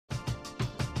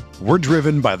We're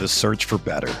driven by the search for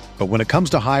better. But when it comes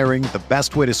to hiring, the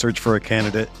best way to search for a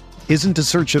candidate isn't to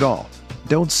search at all.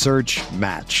 Don't search,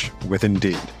 match with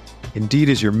Indeed. Indeed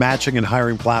is your matching and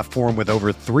hiring platform with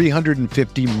over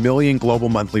 350 million global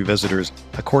monthly visitors,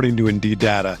 according to Indeed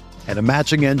data, and a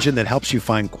matching engine that helps you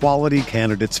find quality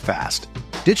candidates fast.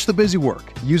 Ditch the busy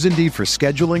work. Use Indeed for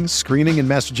scheduling, screening, and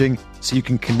messaging so you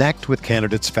can connect with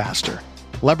candidates faster.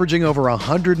 Leveraging over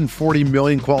 140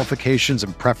 million qualifications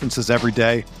and preferences every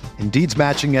day, Indeed's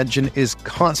matching engine is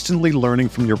constantly learning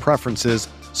from your preferences,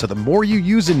 so the more you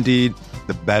use Indeed,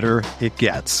 the better it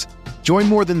gets. Join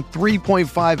more than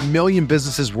 3.5 million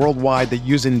businesses worldwide that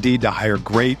use Indeed to hire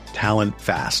great talent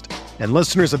fast. And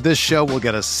listeners of this show will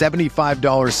get a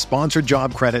 $75 sponsored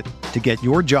job credit to get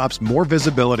your jobs more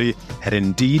visibility at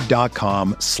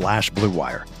Indeed.com/Blue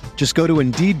Wire. Just go to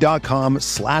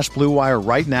Indeed.com/Blue Wire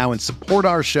right now and support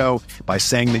our show by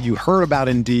saying that you heard about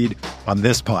Indeed on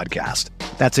this podcast.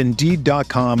 That's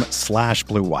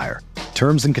Indeed.com/Blue Wire.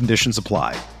 Terms and conditions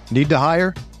apply. Need to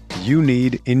hire? You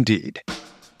need Indeed.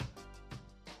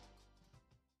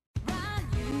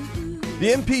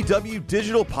 The MPW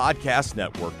Digital Podcast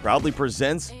Network proudly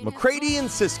presents McCready and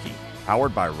Siskey,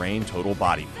 powered by Rain Total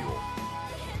Body Fuel.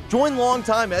 Join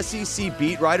longtime SEC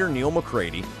beat writer Neil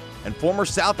McCready and former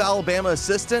South Alabama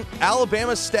assistant,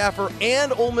 Alabama staffer,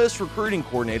 and Ole Miss recruiting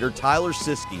coordinator Tyler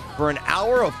Siskey for an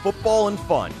hour of football and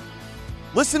fun.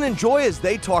 Listen and enjoy as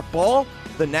they talk ball,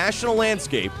 the national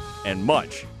landscape, and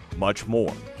much, much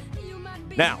more.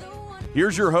 Now,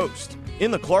 here's your host, in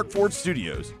the Clark Ford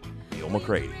Studios, Neil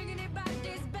McCready.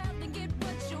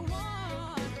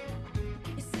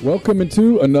 Welcome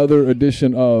into another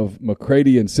edition of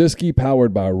McCready and Siskey,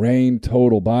 powered by Rain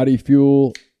Total Body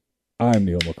Fuel. I'm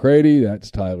Neil McCready. That's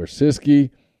Tyler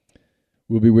Siskey.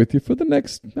 We'll be with you for the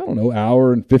next,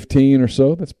 hour and 15 or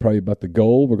so. That's probably about the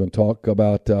goal. We're going to talk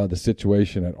about the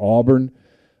situation at Auburn.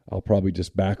 I'll probably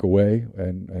just back away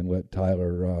and let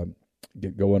Tyler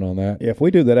get going on that. Yeah, if we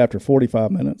do that after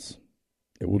 45 minutes.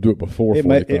 We'll do it before 45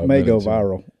 minutes. It may go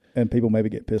viral. And people maybe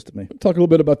get pissed at me. We'll talk a little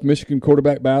bit about the Michigan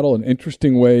quarterback battle. An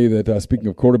interesting way that, speaking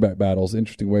of quarterback battles,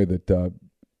 interesting way that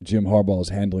Jim Harbaugh is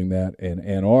handling that in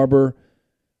Ann Arbor.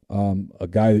 A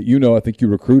guy that I think you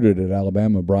recruited at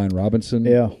Alabama, Brian Robinson,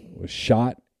 was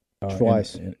shot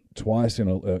twice in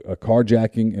a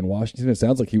carjacking in Washington. It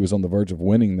sounds like he was on the verge of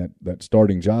winning that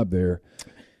starting job there.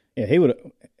 Yeah, he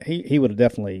would have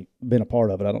definitely been a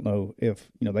part of it. I don't know if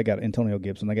they got Antonio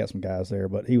Gibson, they got some guys there,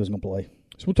 but he was going to play.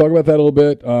 So we'll talk about that a little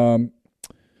bit.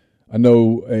 I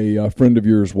know a friend of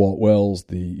yours, Walt Wells,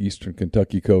 the Eastern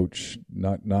Kentucky coach,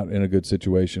 not in a good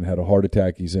situation, had a heart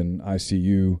attack. He's in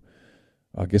ICU.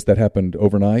 I guess that happened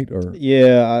overnight, or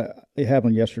it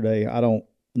happened yesterday. I don't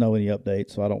know any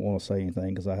updates, so I don't want to say anything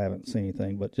because I haven't seen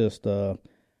anything. But just wasn't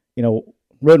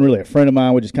really a friend of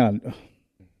mine. We just kind of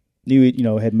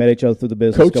knew, had met each other through the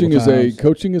business.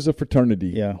 Coaching is a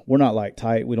fraternity. Yeah, we're not like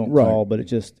tight. We don't call, but it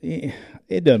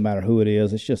doesn't matter who it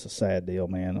is. It's just a sad deal,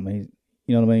 man. I mean,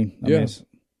 you know what I mean? Just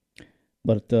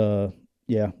wanted to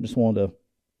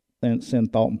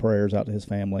send thought and prayers out to his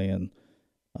family and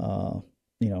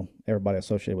everybody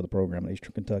associated with the program in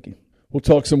Eastern Kentucky. We'll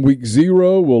talk some week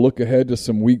 0. We'll look ahead to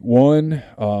some week 1.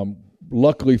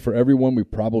 Luckily for everyone, we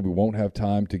probably won't have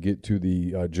time to get to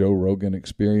the Joe Rogan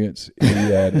experience. He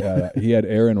had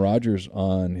Aaron Rodgers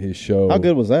on his show. How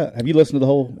good was that? Have you listened to the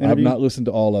whole interview? I've not listened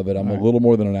to all of it. I'm a little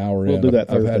more than an hour in. Do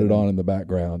that I've had it on in the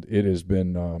background. It has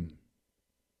been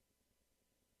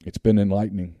it's been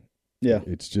enlightening. Yeah.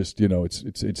 It's just,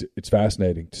 it's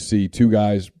fascinating to see two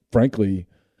guys, frankly,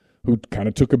 who kind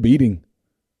of took a beating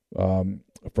from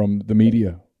the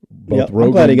media.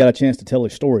 I'm glad he got a chance to tell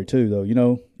his story too, though.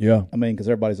 Yeah. I mean, because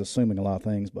everybody's assuming a lot of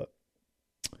things, but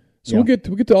we'll get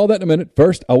to all that in a minute.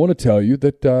 First, I want to tell you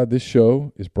that this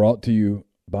show is brought to you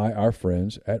by our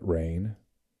friends at Rain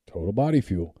Total Body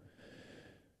Fuel.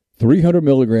 300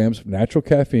 milligrams of natural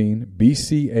caffeine,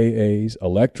 BCAAs,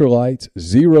 electrolytes,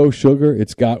 0 sugar.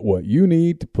 It's got what you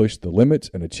need to push the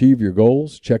limits and achieve your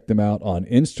goals. Check them out on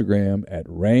Instagram at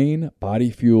Rain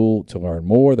Body Fuel to learn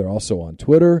more. They're also on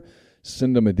Twitter.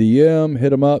 Send them a DM,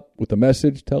 hit them up with a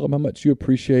message. Tell them how much you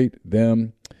appreciate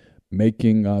them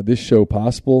making this show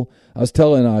possible. I was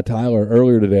telling Tyler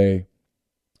earlier today,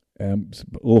 a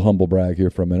little humble brag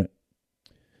here for a minute.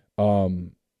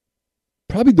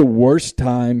 Probably the worst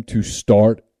time to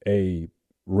start a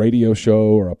radio show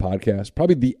or a podcast,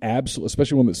 probably the absolute,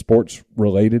 especially one that's sports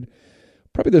related,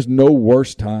 probably there's no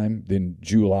worse time than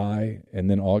July and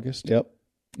then August. Yep.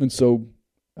 And so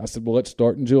I said, well, let's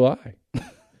start in July.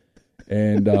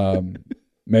 And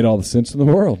made all the sense in the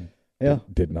world. Yeah.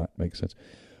 Did not make sense.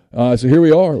 So here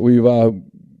we are. We've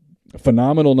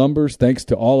phenomenal numbers. Thanks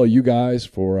to all of you guys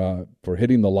for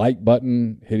hitting the like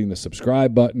button, hitting the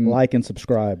subscribe button. Like and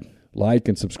subscribe.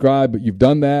 But you've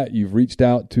done that. You've reached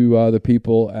out to the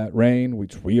people at Reign,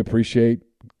 which we appreciate.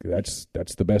 That's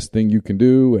the best thing you can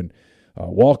do. And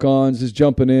Walk-Ons is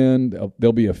jumping in.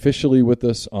 They'll be officially with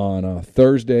us on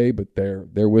Thursday, but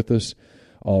they're with us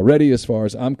already as far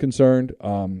as I'm concerned.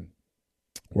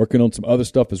 Working on some other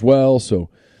stuff as well, so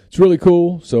it's really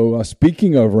cool. So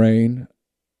speaking of Reign,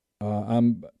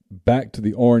 I'm back to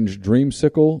the orange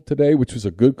dreamsicle today, which was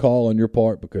a good call on your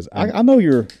part because I know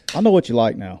what you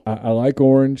like now. I like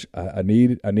orange. I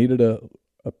needed a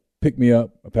pick me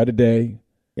up. I've had a day.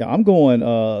 Yeah, I'm going.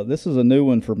 This is a new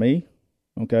one for me.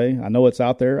 Okay, I know it's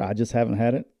out there. I just haven't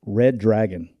had it. Red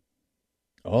Dragon.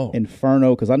 Oh,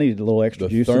 Inferno, because I needed a little extra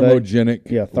juice thermogenic.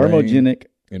 Today. Yeah, thermogenic.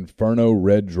 Inferno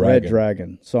Red Dragon. Red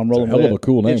Dragon. So I'm rolling. It's a hell of a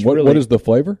cool name. What is the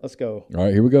flavor? Let's go. All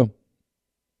right, here we go.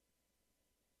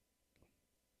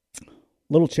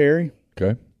 Little cherry.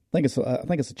 Okay. I think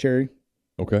it's a cherry.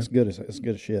 Okay. It's good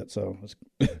as shit. So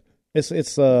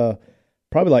it's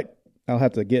probably like I'll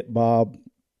have to get Bob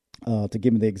to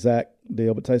give me the exact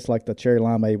deal, but it tastes like the cherry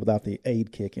limeade without the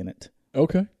aid kick in it.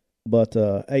 Okay. But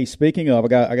hey, speaking of, I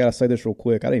gotta say this real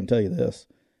quick. I didn't even tell you this.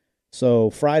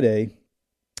 So Friday,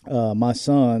 my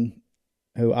son,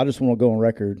 who I just want to go on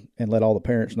record and let all the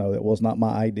parents know that it was not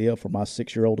my idea for my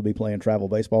 6-year-old to be playing travel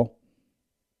baseball.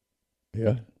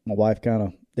 Yeah. My wife kind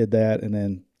of did that, and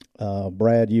then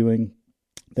Brad Ewing,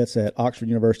 that's at Oxford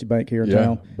University Bank here in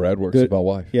town. Brad works with my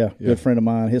wife. Yeah, good friend of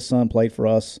mine. His son played for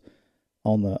us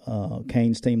on the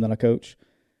Canes team that I coach.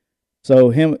 So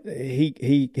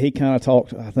he kind of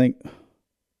talked, I think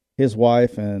his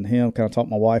wife and him kind of talked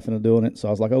my wife into doing it. So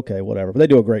I was like, okay, whatever. But they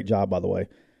do a great job, by the way.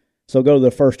 So go to the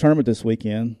first tournament this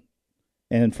weekend,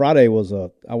 and Friday was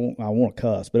I won't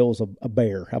cuss, but it was a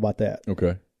bear. How about that?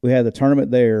 Okay. We had the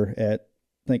tournament there at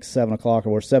I think 7 o'clock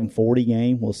or 7:40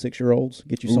 game with 6-year-olds.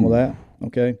 Get you some of that,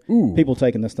 okay? Ooh. People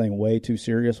taking this thing way too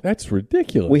serious. That's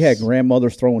ridiculous. We had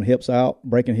grandmothers throwing hips out,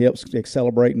 breaking hips,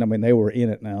 celebrating. I mean, they were in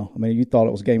it now. I mean, you thought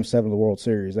it was Game 7 of the World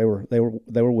Series. They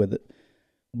were with it.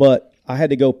 But I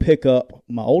had to go pick up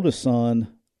my oldest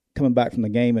son coming back from the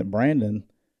game at Brandon.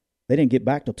 They didn't get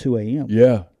back till 2 a.m.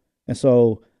 Yeah. And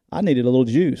so I needed a little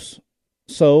juice.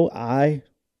 So I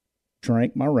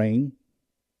drank my Reign.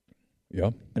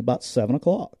 Yeah. At about 7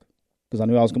 o'clock because I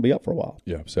knew I was going to be up for a while.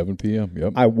 Yeah, 7 p.m.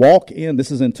 Yep. I walk in.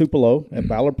 This is in Tupelo at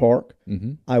Ballard Park.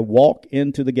 Mm-hmm. I walk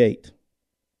into the gate,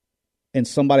 and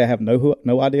somebody I have no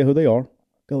idea who they are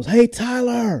goes, "Hey,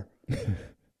 Tyler."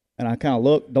 And I kind of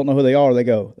look, don't know who they are.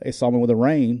 They saw me with a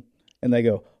Reign, and they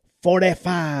go,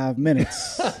 45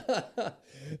 minutes.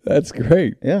 That's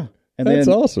great. Yeah. And that's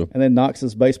awesome. And then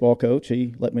Knox's baseball coach,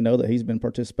 he let me know that he's been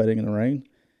participating in the Reign.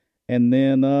 And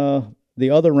then the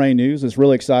other Reign news is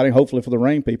really exciting, hopefully for the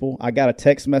Reign people. I got a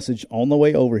text message on the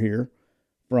way over here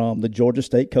from the Georgia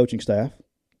State coaching staff.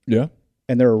 Yeah.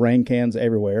 And there are Reign cans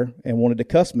everywhere and wanted to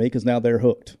cuss me because now they're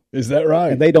hooked. Is that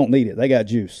right? And they don't need it. They got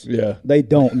juice. Yeah. They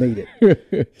don't need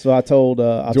it. So I told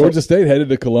Georgia State headed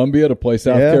to Columbia to play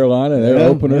South Carolina, and they're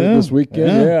opening it this weekend.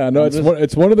 Yeah, I know.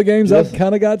 It's one of the games I've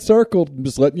kind of got circled. I'm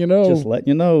just letting you know. Just letting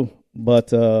you know.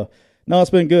 But, no, it's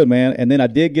been good, man. And then I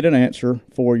did get an answer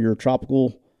for your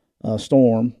tropical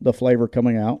storm, the flavor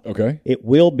coming out. Okay. It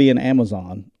will be in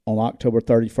Amazon on October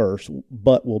 31st,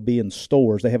 but will be in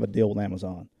stores. They have a deal with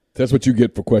Amazon. That's what you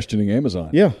get for questioning Amazon.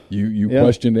 Yeah. You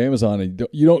questioned Amazon, and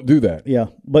you don't do that. Yeah,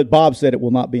 but Bob said it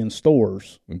will not be in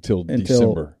stores until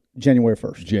December. January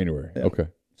 1st. January. Yeah. Okay.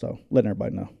 So letting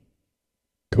everybody know.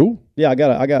 Cool. Yeah, I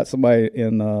got somebody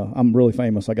in I'm really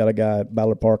famous. I got a guy at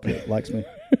Ballard Park that likes me.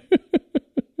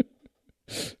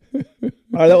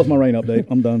 All right, that was my Reign update.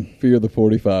 I'm done. Fear the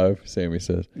 45, Sammy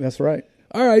says. That's right.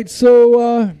 All right,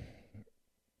 so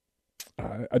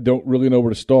I don't really know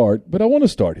where to start, but I want to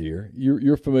start here.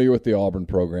 You're familiar with the Auburn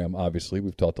program, obviously.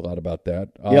 We've talked a lot about that.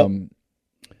 Yep.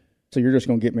 So you're just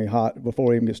going to get me hot before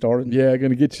we even get started? Yeah, going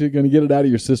to get it out of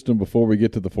your system before we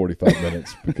get to the 45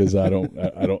 minutes because I don't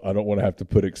want to have to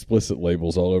put explicit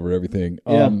labels all over everything.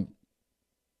 Yeah.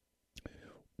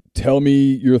 Tell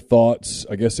me your thoughts.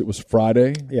 I guess it was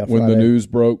Friday when the news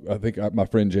broke. I think my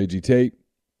friend J.G. Tate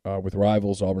with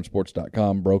Rivals,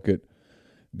 AuburnSports.com, broke it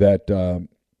that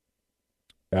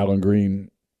Alan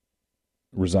Green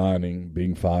resigning,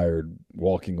 being fired,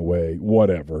 walking away,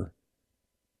 whatever.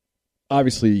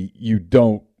 Obviously, you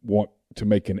don't want to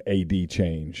make an AD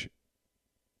change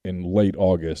in late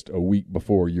August, a week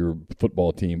before your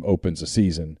football team opens a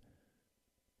season.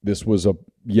 This was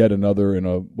yet another in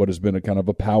what has been a kind of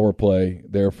a power play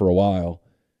there for a while.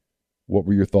 What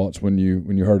were your thoughts when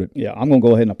you heard it? Yeah, I'm going to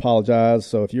go ahead and apologize.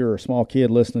 So if you're a small kid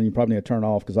listening, you probably need to turn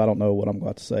off because I don't know what I'm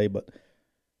about to say. But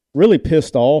really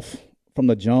pissed off from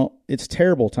the jump. It's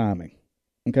terrible timing,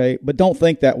 okay? But don't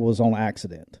think that was on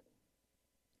accident.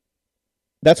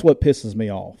 That's what pisses me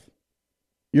off.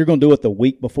 You're going to do it the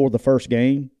week before the first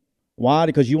game. Why?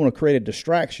 Because you want to create a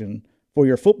distraction for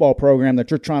your football program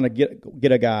that you're trying to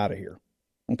get a guy out of here.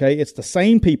 Okay, it's the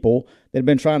same people that have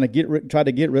been trying to get rid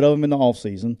of him in the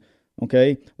offseason.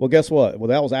 Okay, well, guess what? Well,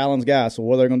 that was Allen's guy. So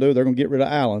what are they going to do? They're going to get rid of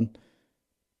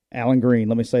Allen Green.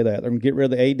 Let me say that they're going to get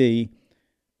rid of the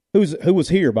AD, who was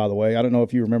here, by the way. I don't know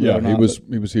if you remember. Yeah, that or not,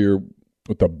 he was here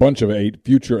with a bunch of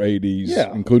future ADs,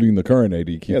 including the current AD.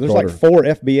 Keith there's Carter. like 4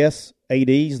 FBS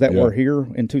ADs that were here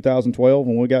in 2012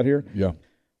 when we got here. Yeah,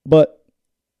 but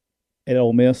at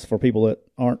Ole Miss, for people that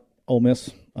aren't Ole Miss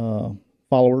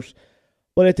followers.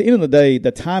 But at the end of the day,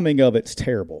 the timing of it's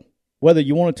terrible. Whether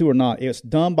you want it to or not, it's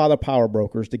done by the power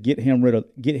brokers to get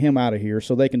him out of here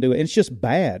so they can do it. And it's just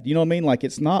bad. You know what I mean? Like,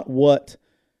 it's not what,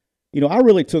 I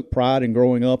really took pride in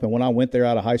growing up. And when I went there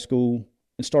out of high school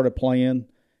and started playing, and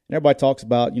everybody talks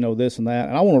about, this and that.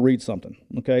 And I want to read something.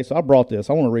 Okay. So I brought this.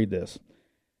 I want to read this.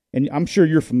 And I'm sure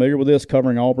you're familiar with this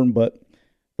covering Auburn, but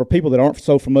for people that aren't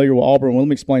so familiar with Auburn, well, let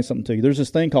me explain something to you. There's this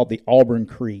thing called the Auburn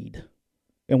Creed.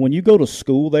 And when you go to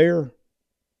school there,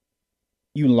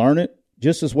 you learn it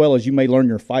just as well as you may learn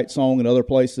your fight song in other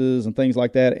places and things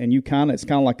like that. And it's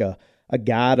kind of like a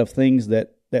guide of things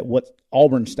that what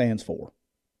Auburn stands for.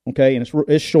 Okay, and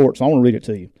it's short, so I want to read it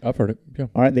to you. I've heard it. Yeah.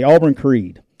 All right, the Auburn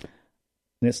Creed,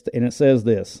 and it says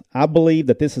this: I believe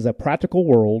that this is a practical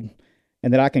world,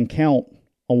 and that I can count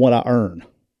on what I earn.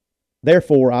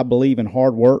 Therefore, I believe in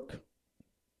hard work.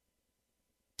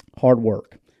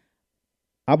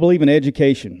 I believe in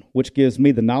education, which gives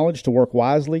me the knowledge to work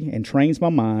wisely and trains my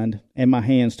mind and my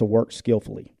hands to work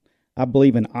skillfully. I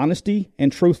believe in honesty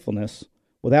and truthfulness,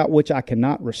 without which I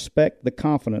cannot respect the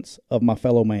confidence of my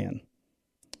fellow man.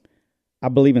 I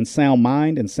believe in sound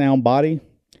mind and sound body,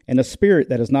 and a spirit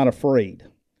that is not afraid,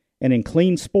 and in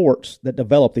clean sports that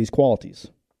develop these qualities.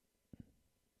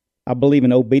 I believe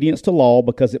in obedience to law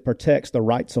because it protects the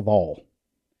rights of all.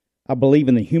 I believe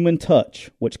in the human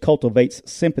touch, which cultivates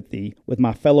sympathy with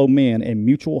my fellow men and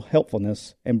mutual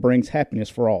helpfulness and brings happiness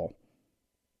for all.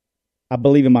 I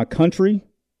believe in my country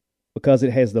because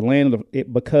it is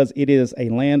a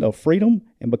land of freedom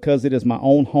and because it is my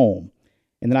own home,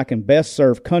 and that I can best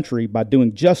serve country by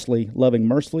doing justly, loving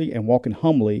mercifully, and walking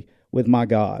humbly with my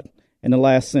God. And the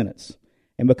last sentence: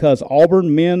 and because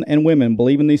Auburn men and women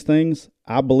believe in these things,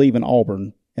 I believe in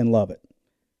Auburn and love it.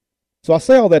 So I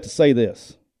say all that to say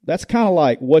this. That's kind of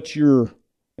like what you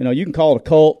can call it a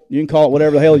cult. You can call it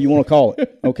whatever the hell you want to call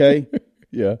it, okay?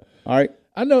 Yeah. All right?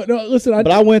 I know. No, listen.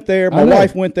 But I went there. My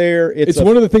wife went there. It's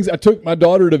one of the things. I took my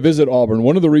daughter to visit Auburn.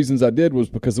 One of the reasons I did was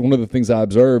because one of the things I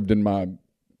observed in my,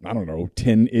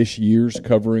 10-ish years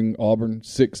covering Auburn,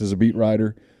 6 as a beat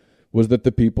writer, was that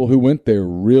the people who went there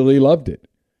really loved it.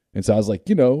 And so I was like,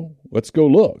 let's go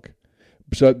look.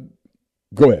 So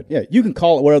go ahead. Yeah, you can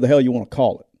call it whatever the hell you want to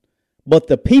call it. But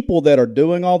the people that are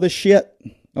doing all this shit,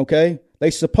 okay, they're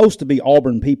supposed to be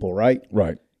Auburn people, right?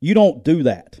 Right. You don't do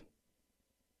that.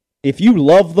 If you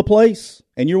love the place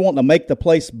and you're wanting to make the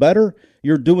place better,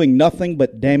 you're doing nothing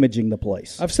but damaging the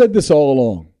place. I've said this all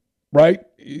along, right,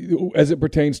 as it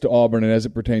pertains to Auburn and as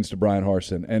it pertains to Brian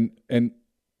Harsin. And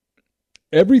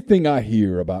everything I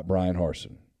hear about Brian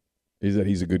Harsin is that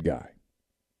he's a good guy.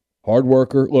 Hard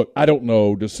worker. Look, I don't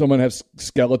know. Does someone have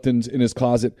skeletons in his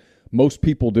closet? Most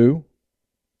people do.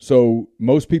 So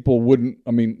most people wouldn't,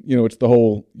 it's the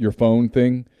whole your phone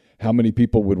thing. How many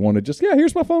people would want to just,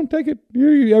 here's my phone, take it.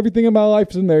 Everything in my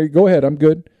life's in there. Go ahead, I'm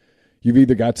good. You've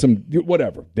either got some,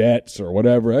 debts or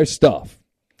whatever, stuff.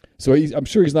 So I'm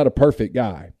sure he's not a perfect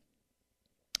guy.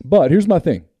 But here's my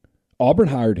thing. Auburn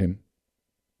hired him.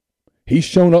 He's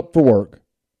shown up for work.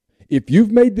 If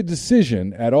you've made the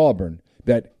decision at Auburn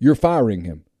that you're firing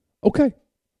him, okay,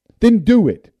 then do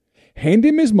it. Hand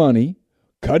him his money.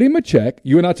 Cut him a check.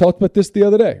 You and I talked about this the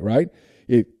other day, right?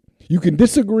 You can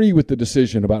disagree with the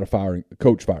decision about a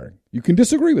coach firing. You can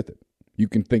disagree with it. You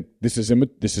can think this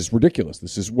is ridiculous.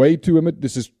 This is way too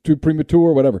this is too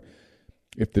premature, whatever.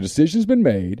 If the decision's been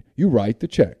made, you write the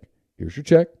check. Here's your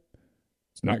check.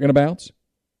 It's not going to bounce.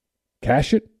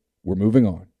 Cash it. We're moving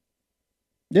on.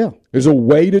 Yeah. There's a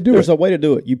way to do it. There's a way to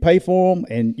do it. You pay for them,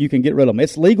 and you can get rid of them.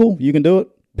 It's legal. You can do it.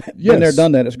 Yes. Been there,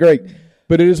 done that. It's great.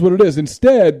 But it is what it is.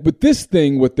 Instead, with this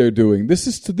thing, what they're doing, this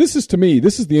is to me,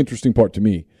 this is the interesting part to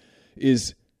me,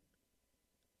 is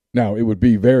Now, it would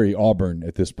be very Auburn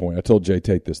at this point. I told Jay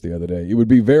Tate this the other day. It would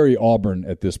be very Auburn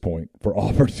at this point for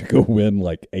Auburn to go win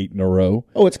like 8 in a row.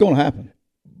 Oh, it's going to happen.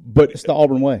 But it's the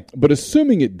Auburn way. But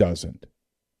assuming it doesn't,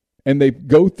 and they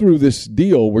go through this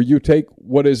deal where you take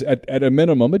what is, at a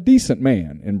minimum, a decent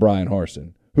man in Brian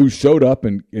Harsin, who showed up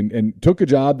and took a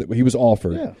job that he was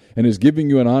offered and is giving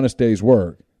you an honest day's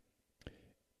work.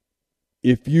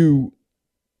 If you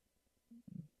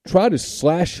try to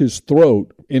slash his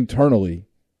throat internally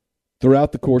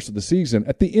throughout the course of the season,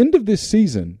 at the end of this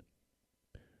season,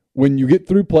 when you get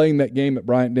through playing that game at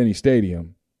Bryant-Denny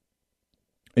Stadium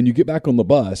and you get back on the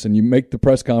bus and you make the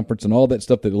press conference and all that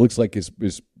stuff that it looks like is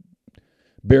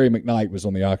Barry McKnight was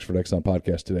on the Oxford Exxon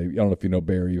podcast today. I don't know if you know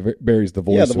Barry. Barry's the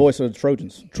voice. Yeah, the voice of the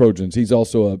Trojans. Trojans. He's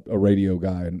also a radio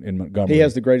guy in Montgomery. He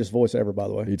has the greatest voice ever, by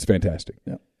the way. It's fantastic.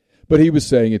 Yeah. But he was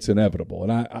saying it's inevitable,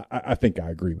 and I think I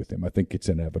agree with him. I think it's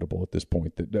inevitable at this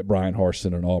point that Brian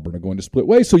Harsin and Auburn are going to split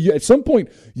ways. So at some point,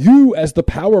 you as the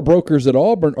power brokers at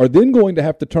Auburn are then going to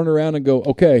have to turn around and go,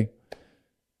 okay,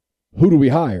 who do we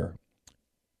hire?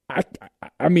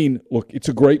 I mean, look, it's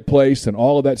a great place and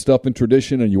all of that stuff and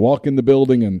tradition, and you walk in the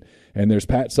building and there's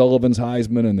Pat Sullivan's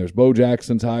Heisman and there's Bo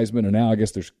Jackson's Heisman, and now I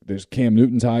guess there's Cam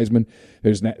Newton's Heisman.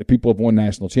 There's people have won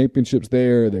national championships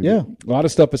there. A lot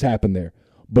of stuff has happened there.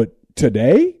 But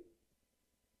today,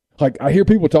 like I hear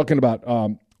people talking about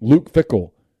Luke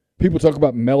Fickell, people talk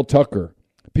about Mel Tucker,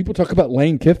 people talk about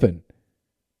Lane Kiffin.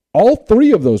 All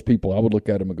three of those people, I would look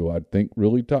at them and go, I'd think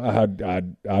really. Well,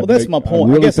 that's my point.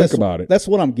 Really I guess think about it. That's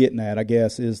what I'm getting at. I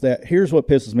guess is that here's what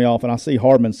pisses me off, and I see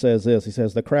Hardman says this. He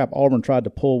says the crap Auburn tried to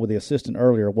pull with the assistant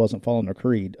earlier wasn't following their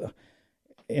creed,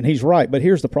 and he's right. But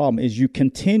here's the problem: is you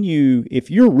continue if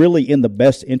you're really in the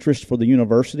best interest for the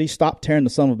university, stop tearing the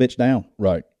son of a bitch down.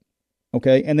 Right.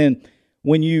 Okay, and then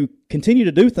when you continue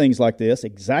to do things like this,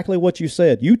 exactly what you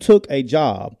said, you took a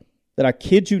job that I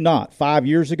kid you not, 5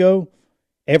 years ago.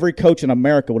 Every coach in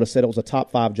America would have said it was a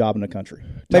top 5 job in the country.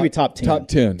 Maybe top 10. Top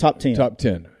 10. Top 10. Top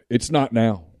 10. It's not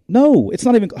now. No, it's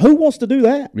not even. Who wants to do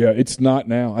that? Yeah, it's not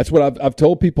now. That's what I've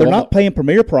told people. They're not paying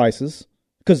premier prices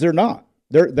because they're not.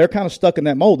 They're kind of stuck in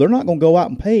that mold. They're not going to go out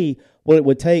and pay what it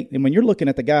would take. And when you're looking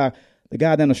at the guy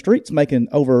down the street's making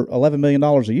over $11 million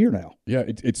a year now. Yeah,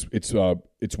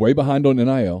 it's way behind on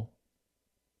NIL.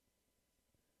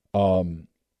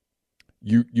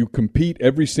 You compete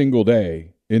every single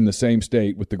day in the same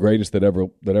state with the greatest that ever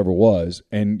was,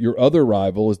 and your other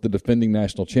rival is the defending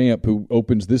national champ who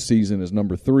opens this season as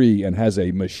number 3 and has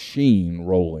a machine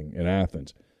rolling in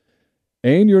Athens.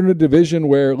 And you're in a division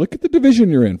where, look at the division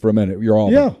you're in for a minute. You're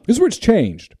Auburn. Yeah. This is where it's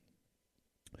changed.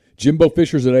 Jimbo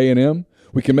Fisher's at A&M.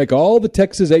 We can make all the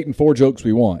Texas 8-4 jokes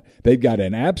we want. They've got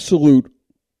an absolute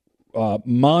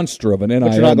monster of an NIL.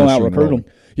 But you're not going to out-recruit them.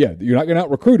 Yeah, you're not going to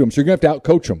out-recruit them, so you're going to have to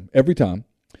out-coach them every time.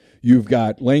 You've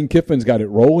got Lane Kiffin's got it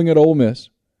rolling at Ole Miss.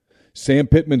 Sam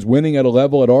Pittman's winning at a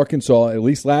level at Arkansas, at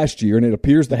least last year, and it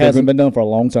appears that hasn't been done for a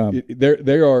long time.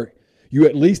 You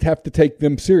at least have to take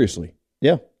them seriously.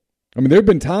 Yeah. I mean, there have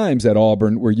been times at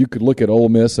Auburn where you could look at Ole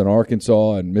Miss and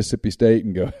Arkansas and Mississippi State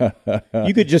and go,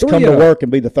 you could just come to work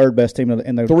and be the third best team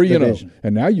in the 3-0. division.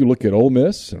 And now you look at Ole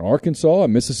Miss and Arkansas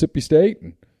and Mississippi State,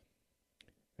 and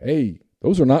hey,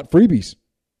 those are not freebies.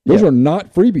 Those are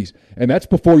not freebies. And that's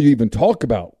before you even talk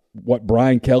about what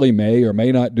Brian Kelly may or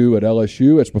may not do at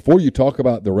LSU. It's before you talk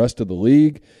about the rest of the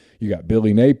league. You got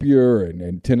Billy Napier,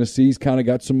 and Tennessee's kind of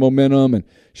got some momentum, and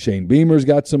Shane Beamer's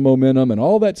got some momentum, and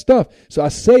all that stuff. So I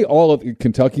say all of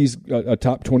Kentucky's a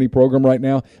top 20 program right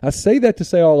now. I say that to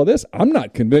say all of this. I'm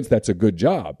not convinced that's a good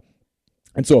job.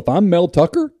 And so if I'm Mel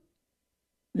Tucker,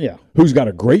 who's got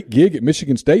a great gig at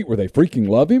Michigan State where they freaking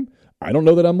love him, I don't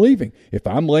know that I'm leaving. If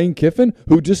I'm Lane Kiffin,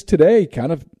 who just today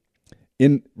kind of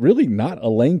in really not a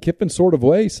Lane Kiffin sort of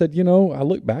way said, I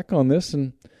look back on this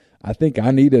and I think I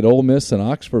needed Ole Miss and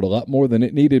Oxford a lot more than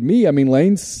it needed me. I mean,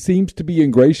 Lane seems to be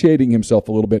ingratiating himself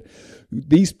a little bit.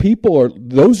 These people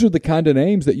those are the kind of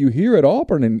names that you hear at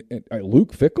Auburn. And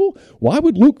Luke Fickell? Why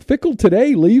would Luke Fickell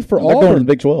today leave for Auburn? They're going to the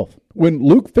Big 12. When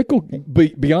Luke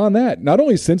Fickell, beyond that, not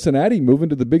only Cincinnati moving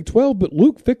to the Big 12, but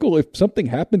Luke Fickell, if something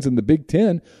happens in the Big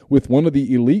 10 with one of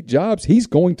the elite jobs, he's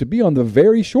going to be on the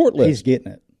very short list. He's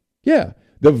getting it. Yeah,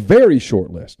 the very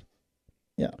short list.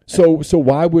 Yeah. So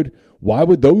why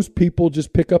would those people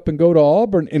just pick up and go to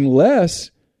Auburn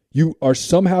unless you are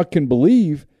somehow can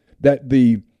believe that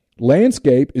the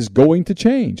landscape is going to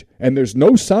change? And there's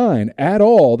no sign at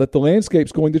all that the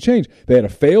landscape's going to change. They had a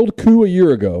failed coup a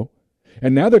year ago,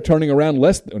 and now they're turning around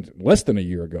less than a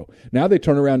year ago. Now they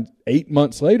turn around 8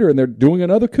 months later, and they're doing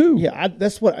another coup. Yeah,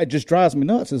 that's what it just drives me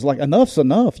nuts. Is like enough's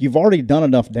enough. You've already done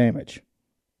enough damage.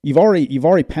 You've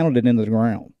already pounded it into the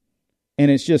ground,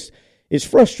 and it's just it's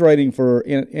frustrating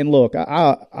and look,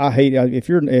 I hate if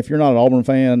you're not an Auburn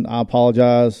fan, I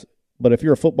apologize. But if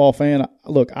you're a football fan,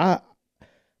 look,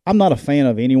 I'm not a fan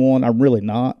of anyone. I'm really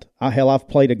not. I've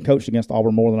played and coached against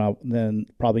Auburn more than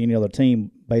probably any other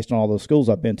team based on all those schools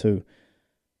I've been to.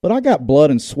 But I got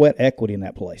blood and sweat equity in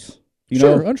that place. You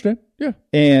know? I understand. Yeah.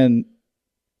 And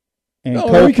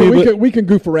we can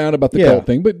goof around about the cult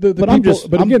thing, but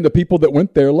the people that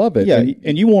went there love it. Yeah,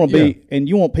 and you want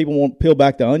people to peel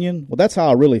back the onion. Well, that's how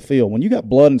I really feel. When you got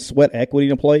blood and sweat equity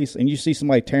in a place, and you see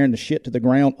somebody tearing the shit to the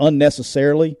ground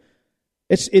unnecessarily,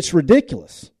 it's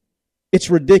ridiculous. It's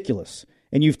ridiculous.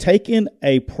 And you've taken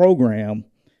a program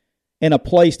in a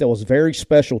place that was very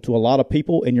special to a lot of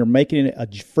people, and you're making it a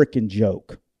freaking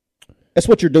joke. That's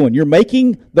what you're doing. You're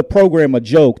making the program a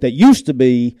joke that used to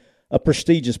be a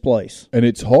prestigious place. And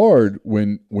it's hard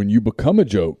when you become a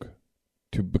joke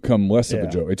to become less of a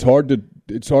joke. It's hard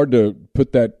to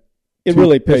put that. It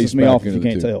really pisses me off if you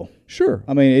can't tell. Sure.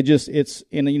 I mean,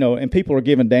 and people are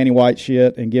giving Danny White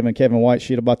shit and giving Kevin White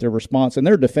shit about their response, and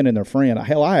they're defending their friend.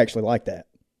 Hell, I actually like that.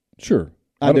 Sure.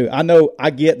 I do. I know. I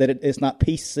get that it's not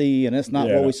PC and it's not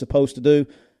what we're supposed to do.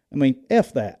 I mean,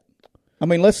 F that. I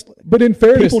mean, but in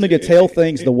fairness, people need to tell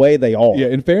things the way they are. Yeah,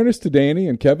 in fairness to Danny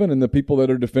and Kevin and the people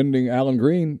that are defending Allen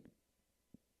Green,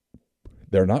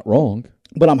 they're not wrong.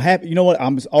 But I'm happy. You know what?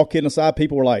 I'm all kidding aside.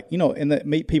 People were like,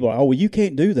 meet people. Oh, well, you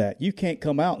can't do that. You can't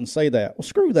come out and say that. Well,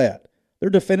 screw that. They're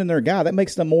defending their guy. That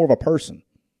makes them more of a person.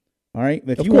 All right.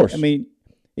 Of course.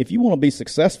 If you want to be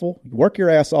successful, work your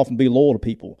ass off and be loyal to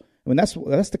people. I mean, that's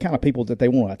the kind of people that they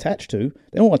want to attach to.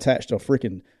 They don't want to attach to a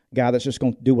freaking guy that's just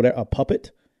going to do whatever, a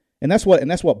puppet. And that's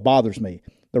what bothers me.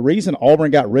 The reason Auburn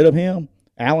got rid of him,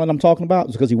 Allen I'm talking about,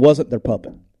 is because he wasn't their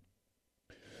puppet.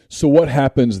 So what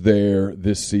happens there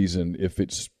this season if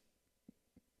it's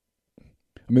 – I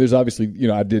mean, there's obviously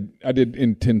 – I did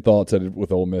in 10 thoughts I did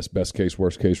with Ole Miss, best case,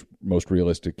 worst case, most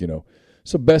realistic,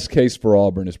 So best case for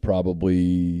Auburn is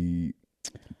probably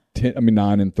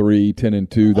 9-3,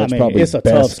 10-2. That's probably it's a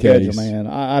best tough case. schedule, man.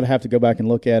 I'd have to go back and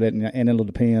look at it, and it'll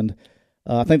depend.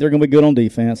 I think they're going to be good on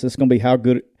defense. It's going to be how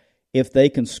good – if they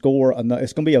can score,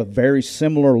 it's going to be a very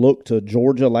similar look to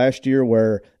Georgia last year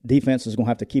where defense is going to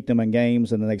have to keep them in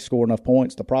games and then they score enough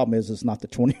points. The problem is it's not the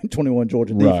 20-21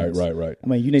 Georgia defense. Right. I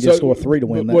mean, you need to score 3 to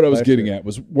win that. What I was getting at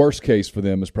was worst case for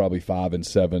them is probably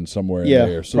 5-7, somewhere in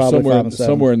there. So probably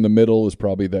somewhere in the middle is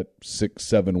probably that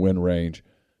 6-7 win range.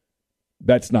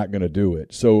 That's not going to do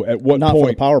it. So at what point? Not for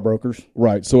the power brokers.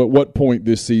 Right. So at what point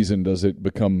this season does it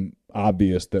become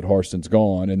obvious that Harson's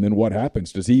gone, and then what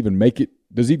happens? Does he even make it?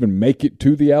 Does he even make it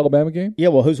to the Alabama game? Yeah.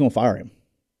 Well, who's going to fire him?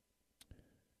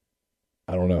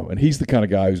 I don't know. And he's the kind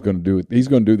of guy who's going to do it. He's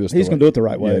going to do this. He's going to do it the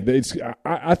right way. Yeah,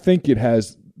 I think it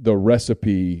has the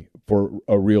recipe for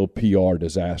a real PR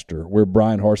disaster where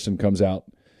Brian Harsin comes out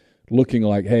looking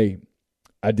like, "Hey,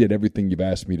 I did everything you've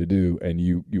asked me to do, and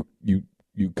you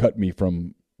cut me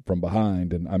from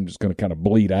behind, and I'm just going to kind of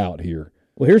bleed out here."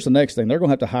 Well, here's the next thing. They're going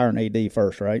to have to hire an AD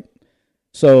first, right?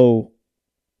 So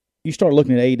you start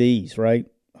looking at ADs, right?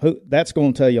 That's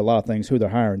going to tell you a lot of things, who they're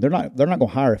hiring. They're not going to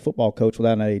hire a football coach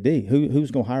without an AD.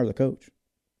 Who's going to hire the coach?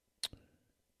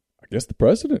 I guess the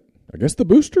president. I guess the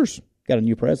boosters. Got a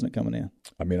new president coming in.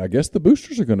 I mean, I guess the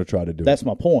boosters are going to try to do it. That's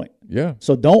my point. Yeah.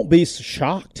 So don't be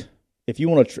shocked if you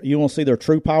want to see their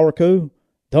true power coup.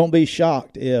 Don't be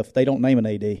shocked if they don't name an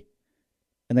AD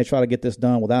and they try to get this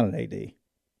done without an AD.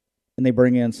 And they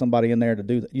bring in somebody in there to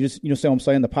do that. You see what I'm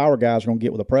saying? The power guys are going to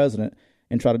get with the president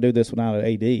and try to do this without an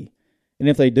AD. And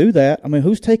if they do that, I mean,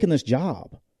 who's taking this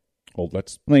job? Well,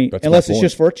 that's unless it's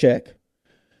just for a check.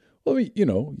 Well,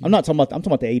 I'm talking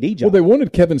about the AD job. Well, they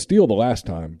wanted Kevin Steele the last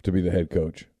time to be the head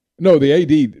coach. No, the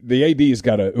AD's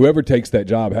got to, whoever takes that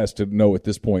job has to know at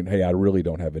this point, hey, I really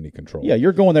don't have any control. Yeah,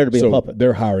 you're going there to be a puppet.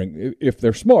 They're hiring. If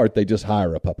they're smart, they just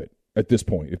hire a puppet at this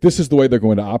point. If this is the way they're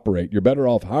going to operate, you're better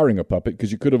off hiring a puppet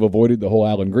because you could have avoided the whole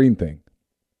Allen Green thing.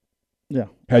 Yeah.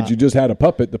 Had you just had a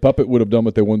puppet, the puppet would have done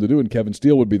what they wanted to do, and Kevin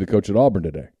Steele would be the coach at Auburn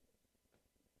today.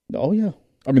 Oh, yeah.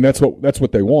 I mean, that's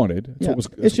what they wanted.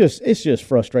 It's just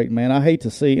frustrating, man. I hate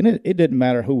to see, and it didn't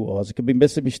matter who it was. It could be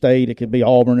Mississippi State, it could be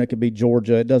Auburn, it could be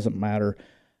Georgia. It doesn't matter.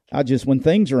 When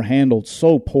things are handled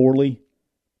so poorly,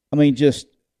 I mean,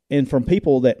 and from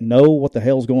people that know what the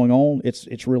hell's going on,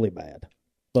 it's really bad.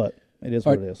 But it is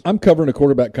what it is. I'm covering a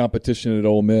quarterback competition at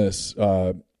Ole Miss.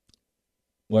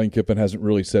 Lane Kiffin hasn't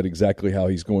really said exactly how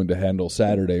he's going to handle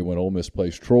Saturday when Ole Miss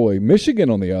plays Troy. Michigan,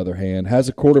 on the other hand, has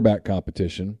a quarterback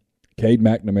competition. Cade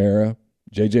McNamara,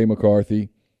 J.J. McCarthy,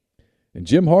 and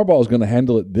Jim Harbaugh is going to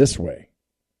handle it this way.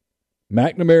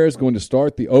 McNamara is going to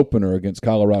start the opener against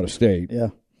Colorado State. Yeah.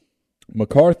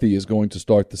 McCarthy is going to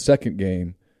start the second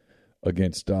game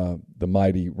against the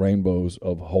mighty Rainbows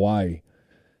of Hawaii.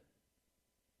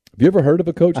 Have you ever heard of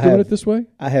a coach doing it this way?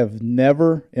 I have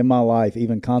never in my life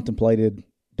even contemplated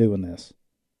doing this.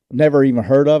 Never even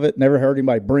heard of it. Never heard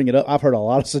anybody bring it up. I've heard a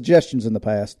lot of suggestions in the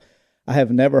past. I have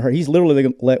never heard. He's literally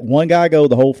going to let one guy go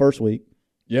the whole first week.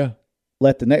 Yeah.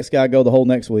 Let the next guy go the whole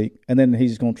next week, and then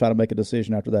he's going to try to make a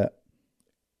decision after that.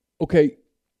 Okay,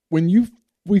 when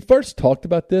we first talked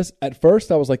about this, at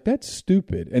first I was like, that's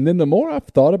stupid. And then the more I've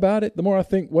thought about it, the more I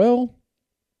think, well,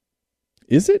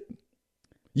 is it?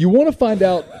 You want to find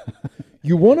out.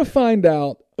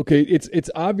 Okay, it's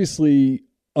obviously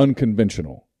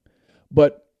unconventional,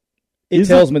 but it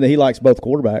tells me that he likes both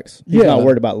quarterbacks. He's not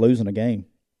worried about losing a game.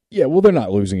 Yeah, well, they're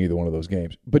not losing either one of those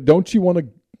games. But don't you want to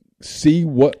see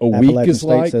what a week is State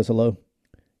like? Says hello.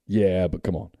 Yeah, but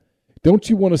come on. Don't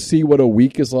you want to see what a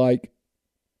week is like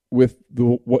with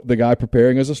the guy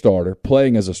preparing as a starter,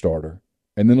 playing as a starter,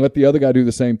 and then let the other guy do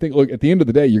the same thing? Look, at the end of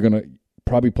the day, you're going to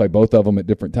probably play both of them at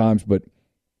different times, but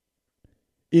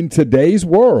in today's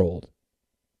world,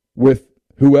 with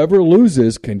whoever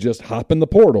loses can just hop in the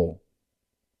portal,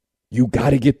 you got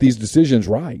to get these decisions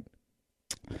right.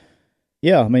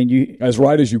 Yeah, I mean, you as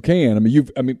right as you can.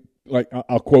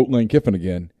 I'll quote Lane Kiffin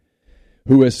again,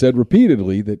 who has said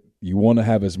repeatedly that you want to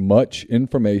have as much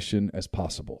information as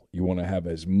possible. You want to have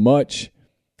as much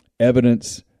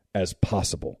evidence as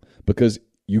possible because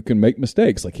you can make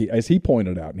mistakes, as he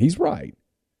pointed out, and he's right.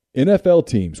 NFL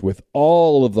teams, with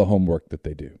all of the homework that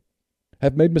they do,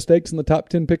 have made mistakes in the top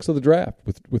 10 picks of the draft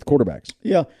with quarterbacks.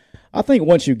 Yeah, I think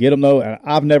once you get them, though, and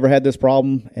I've never had this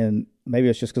problem, and maybe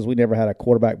it's just because we never had a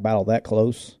quarterback battle that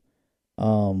close.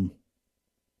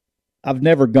 I've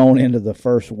never gone into the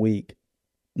first week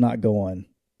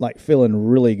feeling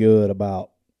really good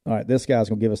about, all right, this guy's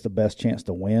going to give us the best chance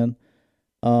to win.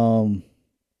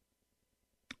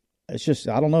 It's just,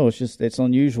 I don't know. It's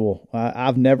unusual.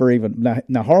 I've never even,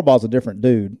 now Harbaugh's a different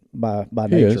dude by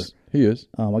nature. He is.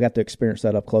 I got to experience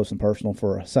that up close and personal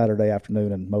for a Saturday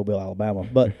afternoon in Mobile, Alabama.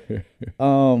 But,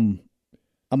 I'm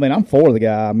for the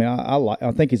guy. I mean,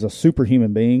 I think he's a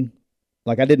superhuman being.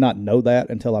 Like, I did not know that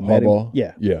until I met him.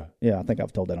 Yeah. I think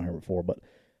I've told that on here before. But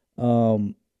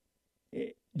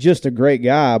just a great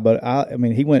guy. But,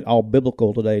 he went all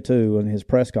biblical today, too, in his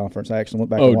press conference. I actually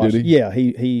went back and watched. Did he? Yeah,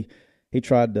 he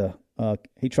tried to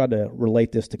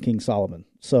relate this to King Solomon.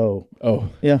 So,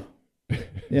 yeah.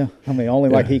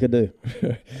 Only he could do.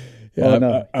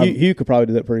 Hugh could probably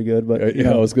do that pretty good. But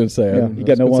I was going to say, you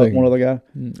got one other guy.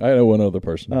 I know one other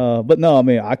person. But no,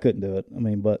 I couldn't do it.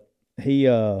 But he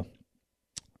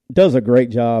does a great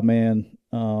job, man.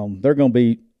 They're going to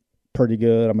be pretty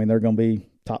good. They're going to be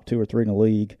top 2 or 3 in the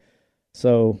league.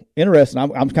 So interesting.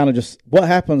 I'm kind of just, what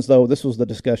happens though? This was the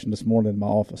discussion this morning in my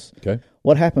office. Okay.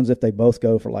 What happens if they both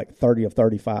go for 30 of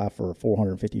 35 for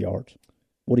 450 yards?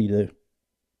 What do you do,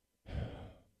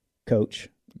 Coach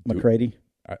McCready?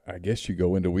 I guess you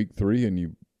go into week 3 and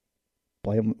you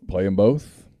play them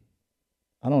both.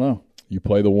 I don't know. You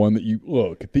play the one that you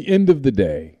look at the end of the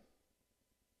day.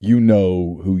 You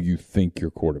know who you think your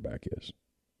quarterback is.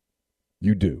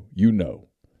 You do. You know.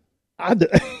 I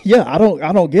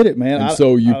don't get it, man. And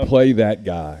so you play that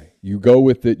guy. You go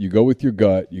with it. You go with your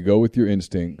gut. You go with your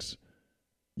instincts.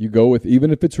 You go with,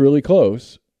 even if it's really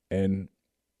close, and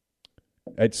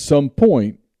at some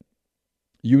point,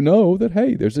 you know that,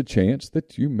 hey, there's a chance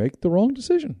that you make the wrong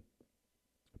decision.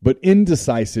 But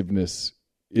indecisiveness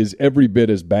is every bit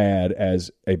as bad as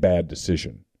a bad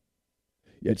decision.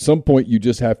 At some point, you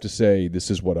just have to say, this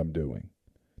is what I'm doing.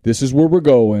 This is where we're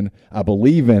going. I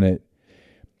believe in it.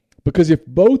 Because if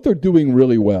both are doing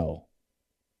really well,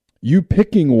 you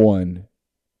picking one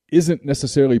isn't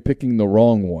necessarily picking the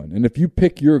wrong one. And if you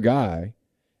pick your guy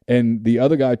and the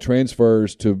other guy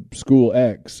transfers to school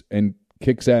X and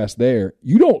kicks ass there,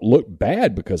 you don't look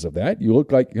bad because of that. You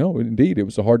look like, indeed, it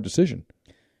was a hard decision.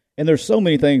 And there's so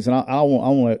many things, and I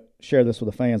want to share this with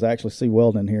the fans. I actually see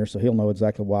Weldon here, so he'll know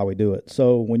exactly why we do it.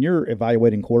 So when you're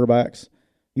evaluating quarterbacks,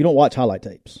 you don't watch highlight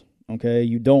tapes, okay?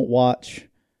 You don't watch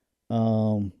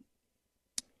the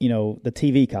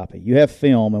TV copy. You have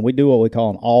film, and we do what we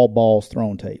call an all balls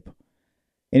thrown tape.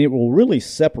 And it will really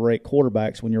separate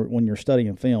quarterbacks when you're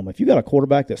studying film. If you got a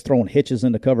quarterback that's throwing hitches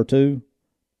into cover 2,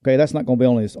 okay, that's not going to be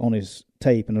on his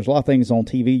tape. And there's a lot of things on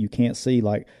TV you can't see,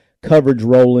 like coverage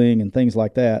rolling and things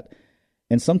like that.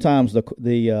 And sometimes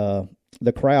the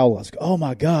crowd is, oh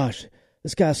my gosh,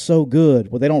 this guy's so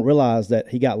good. Well, they don't realize that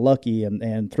he got lucky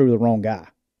and threw the wrong guy.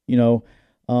 I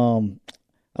don't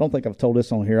think I've told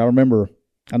this on here. I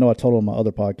know I told it on my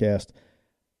other podcast,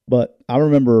 but I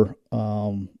remember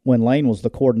when Lane was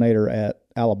the coordinator at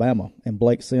Alabama and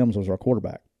Blake Sims was our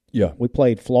quarterback. Yeah. We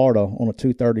played Florida on a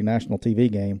 2:30 national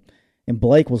TV game, and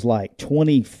Blake was like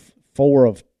 24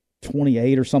 of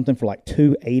 28 or something for like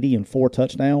 280 and 4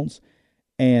 touchdowns,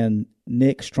 and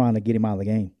Nick's trying to get him out of the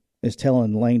game. Is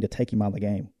telling Lane to take him out of the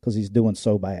game because he's doing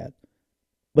so bad.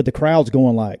 But the crowd's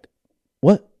going like,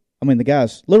 what? I mean, the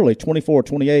guy's literally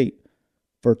 24-28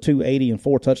 for 280 and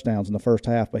 4 touchdowns in the first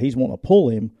half, but he's wanting to pull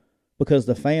him because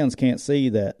the fans can't see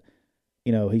that,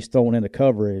 he's throwing into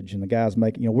coverage and the guy's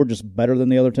making, we're just better than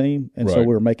the other team. And so we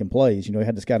were making plays. He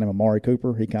had this guy named Amari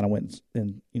Cooper. He kind of went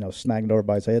and, snagged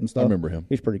everybody's head and stuff. I remember him.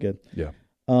 He's pretty good. Yeah.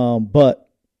 But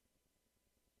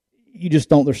you just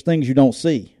don't, there's things you don't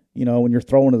see. When you're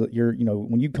throwing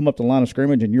when you come up to the line of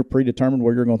scrimmage and you're predetermined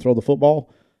where you're going to throw the football,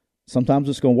 sometimes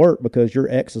it's going to work because your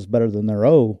X is better than their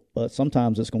O, but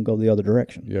sometimes it's going to go the other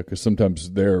direction. Yeah, because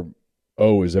sometimes their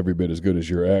O is every bit as good as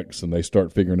your X, and they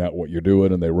start figuring out what you're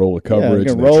doing, and they roll the coverage.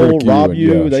 They can rob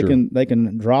you. They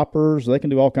can droppers. They can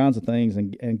do all kinds of things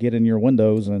and get in your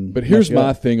windows. But here's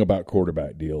my thing about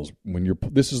quarterback deals.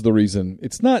 This is the reason.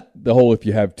 It's not the whole if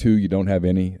you have 2, you don't have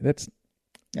any. That's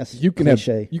you can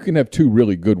cliche. You can have 2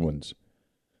 really good ones.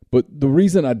 But the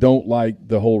reason I don't like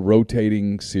the whole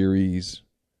rotating series,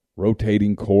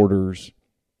 rotating quarters,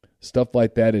 stuff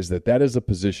like that is a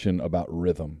position about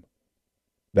rhythm.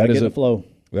 That is a flow.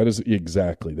 That is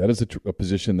exactly. That is a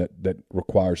position that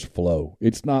requires flow.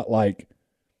 It's not like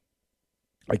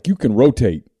you can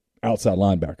rotate outside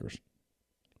linebackers.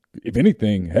 If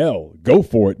anything, hell, go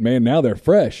for it, man. Now they're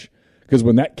fresh. Because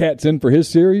when that cat's in for his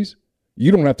series, you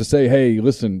don't have to say, hey,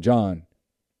 listen, John,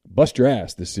 bust your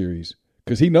ass this series.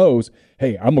 Because he knows,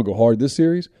 hey, I'm going to go hard this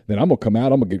series. Then I'm going to come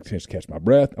out. I'm going to get a chance to catch my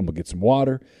breath. I'm going to get some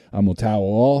water. I'm going to towel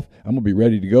off. I'm going to be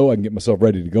ready to go. I can get myself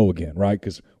ready to go again, right?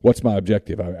 Because what's my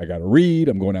objective? I got to read.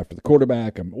 I'm going after the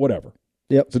quarterback. I'm whatever.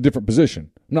 Yep. It's a different position.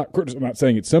 I'm not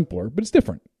saying it's simpler, but it's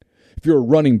different. If you're a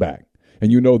running back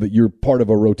and you know that you're part of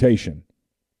a rotation,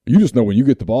 you just know when you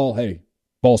get the ball, hey,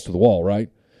 ball's to the wall, right?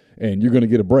 And you're going to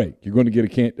get a break. You're going to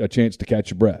get a chance to catch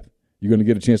your breath. You're going to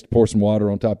get a chance to pour some water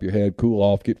on top of your head, cool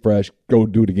off, get fresh, go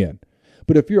do it again.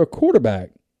 But if you're a quarterback,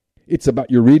 it's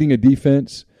about you're reading a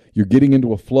defense, you're getting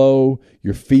into a flow,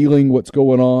 you're feeling what's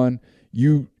going on.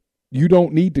 You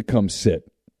don't need to come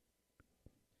sit.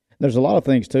 There's a lot of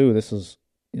things, too. This is,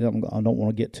 I don't want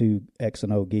to get too X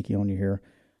and O geeky on you here.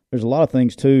 There's a lot of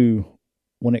things, too,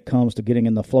 when it comes to getting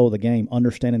in the flow of the game,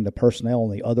 understanding the personnel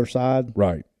on the other side.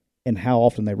 Right. And how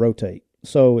often they rotate.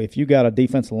 So if you got a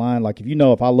defensive line, like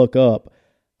if I look up,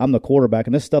 I'm the quarterback,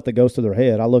 and this stuff that goes through their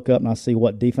head, I look up and I see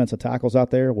what defensive tackle's out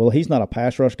there. Well, he's not a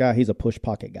pass rush guy. He's a push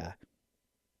pocket guy.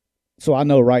 So I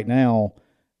know right now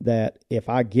that if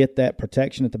I get that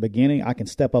protection at the beginning, I can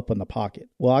step up in the pocket.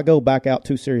 Well, I go back out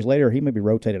 2 series later, he may be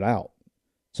rotated out.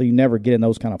 So you never get in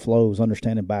those kind of flows,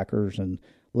 understanding backers and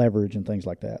leverage and things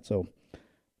like that. So,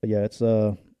 but yeah,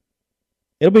 it'll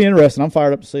be interesting. I'm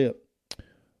fired up to see it.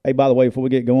 Hey, by the way, before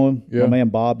we get going, my man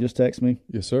Bob just texted me.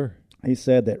 Yes, sir. He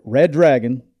said that Red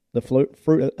Dragon, the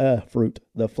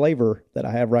the flavor that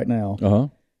I have right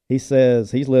now, he says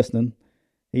he's listening.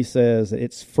 He says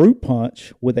it's fruit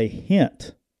punch with a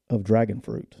hint of dragon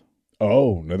fruit.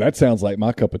 Oh, now that sounds like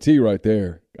my cup of tea right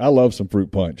there. I love some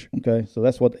fruit punch. Okay, so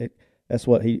that's what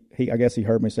he I guess he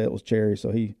heard me say it was cherry,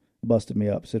 so he busted me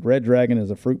up. He said Red Dragon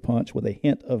is a fruit punch with a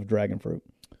hint of dragon fruit.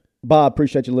 Bob,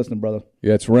 appreciate you listening, brother.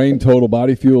 Yeah, it's Reign Total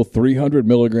Body Fuel, 300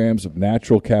 milligrams of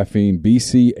natural caffeine,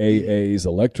 BCAAs,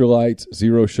 electrolytes,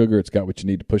 zero sugar. It's got what you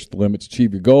need to push the limits,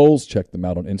 achieve your goals. Check them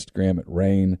out on Instagram at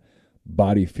Reign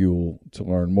Body Fuel to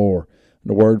learn more. And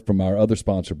a word from our other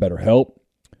sponsor, BetterHelp.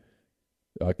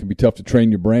 It can be tough to train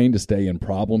your brain to stay in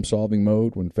problem-solving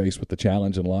mode when faced with the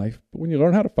challenge in life. But when you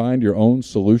learn how to find your own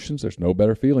solutions, there's no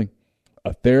better feeling.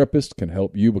 A therapist can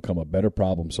help you become a better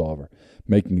problem solver,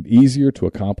 making it easier to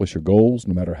accomplish your goals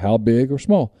no matter how big or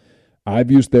small.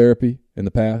 I've used therapy in the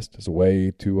past as a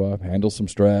way to handle some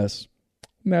stress,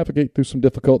 navigate through some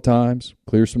difficult times,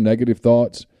 clear some negative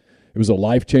thoughts. It was a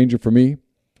life changer for me.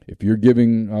 If you're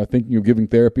thinking of giving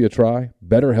therapy a try,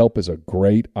 BetterHelp is a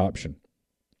great option.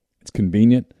 It's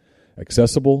convenient,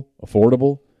 accessible,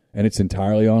 affordable, and it's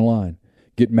entirely online.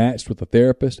 Get matched with a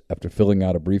therapist after filling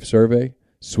out a brief survey.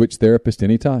 Switch therapist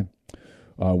anytime.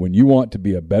 When you want to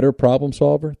be a better problem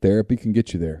solver, therapy can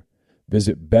get you there.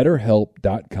 Visit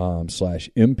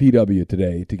BetterHelp.com/MPW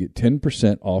today to get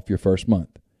 10% off your first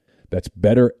month. That's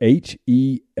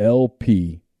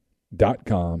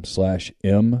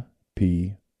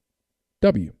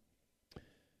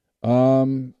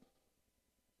BetterHelp.com/MPW.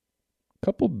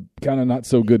 Couple kind of not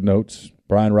so good notes.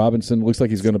 Brian Robinson looks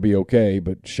like he's going to be okay,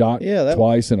 but shot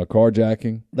twice in a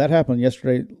carjacking. That happened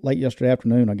late yesterday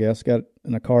afternoon, I guess. Got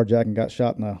in a carjacking, got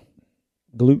shot in the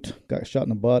glute, got shot in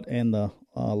the butt and the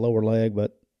lower leg,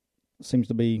 but seems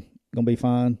to be going to be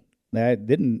fine. That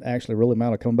didn't actually really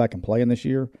matter coming back and playing this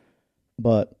year,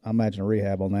 but I imagine a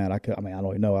rehab on that. I don't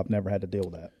even know. I've never had to deal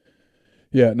with that.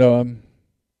 Yeah, no,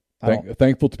 I'm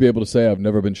thankful to be able to say I've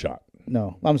never been shot.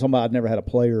 No, I'm talking about I've never had a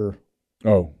player.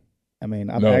 Oh. I mean,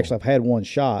 I've had one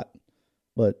shot,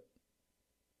 but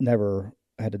never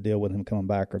had to deal with him coming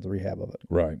back or the rehab of it.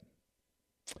 Right.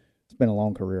 It's been a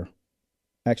long career.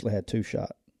 Actually had 2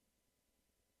 shot.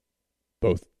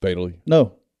 Both fatally?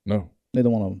 No. Neither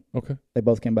one of them. Okay. They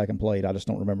both came back and played. I just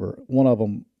don't remember. One of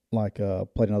them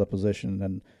played another position,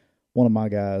 and one of my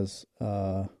guys,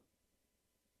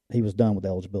 he was done with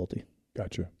eligibility.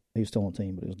 Gotcha. He was still on the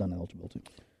team, but he was done eligibility.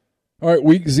 All right,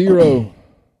 week 0.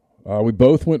 We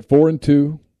both went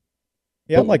 4-2.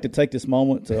 Yeah, I'd like to take this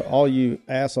moment to all you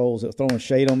assholes that are throwing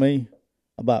shade on me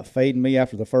about fading me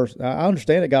after the first. I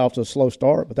understand it got off to a slow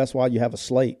start, but that's why you have a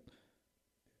slate.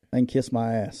 And kiss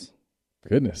my ass.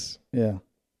 Goodness. Yeah.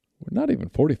 We're not even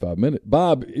 45 minutes.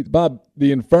 Bob,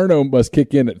 the inferno must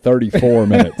kick in at 34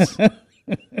 minutes.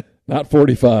 Not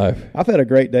 45. I've had a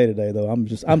great day today, though.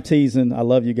 I'm teasing. I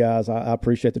love you guys. I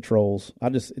appreciate the trolls. I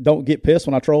just don't get pissed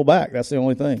when I troll back. That's the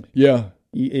only thing. Yeah.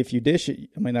 If you dish it,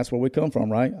 I mean, that's where we come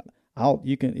from, right?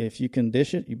 If you can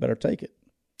dish it, you better take it.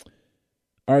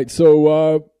 All right,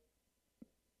 so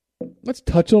let's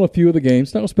touch on a few of the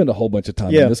games. Not going to spend a whole bunch of time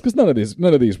on this because none of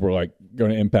these were like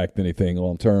going to impact anything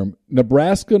long term.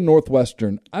 Nebraska,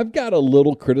 Northwestern. I've got a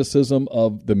little criticism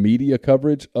of the media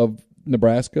coverage of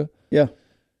Nebraska. Yeah.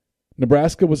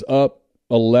 Nebraska was up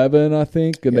 11, I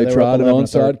think, and they tried an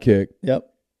onside kick.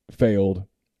 Yep. Failed.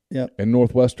 Yep. And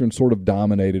Northwestern sort of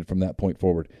dominated from that point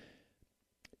forward.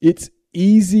 It's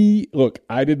easy. Look,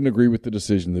 I didn't agree with the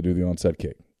decision to do the onside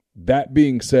kick. That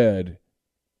being said,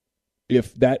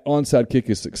 if that onside kick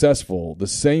is successful, the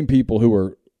same people who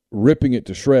are ripping it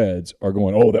to shreds are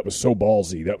going, oh, that was so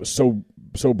ballsy. That was so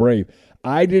brave.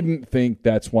 I didn't think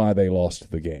that's why they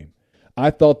lost the game.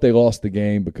 I thought they lost the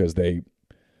game because Ryan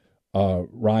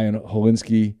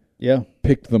Holinsky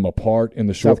picked them apart in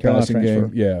the short passing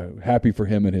game. Yeah, happy for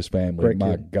him and his family. Great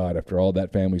My kid. God, after all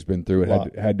that family's been through,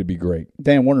 it had to be great.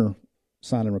 Dan Warner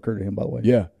signed and recruited him, by the way.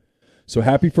 Yeah. So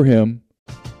happy for him.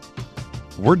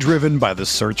 We're driven by the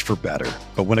search for better.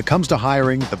 But when it comes to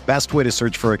hiring, the best way to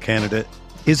search for a candidate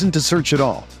isn't to search at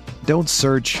all. Don't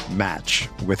search, match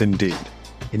with Indeed.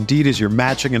 Indeed is your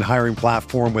matching and hiring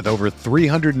platform with over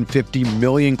 350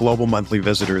 million global monthly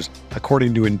visitors,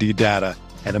 according to Indeed data,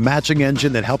 and a matching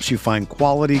engine that helps you find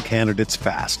quality candidates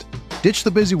fast. Ditch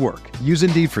the busy work. Use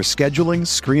Indeed for scheduling,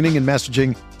 screening, and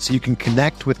messaging so you can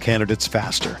connect with candidates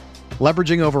faster.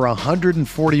 Leveraging over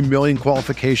 140 million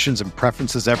qualifications and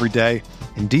preferences every day,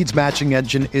 Indeed's matching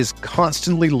engine is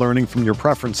constantly learning from your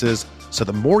preferences, so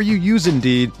the more you use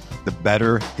Indeed, the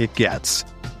better it gets.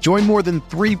 Join more than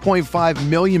 3.5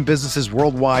 million businesses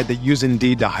worldwide that use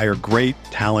Indeed to hire great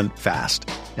talent fast.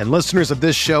 And listeners of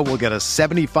this show will get a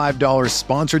 $75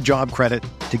 sponsored job credit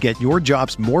to get your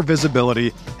jobs more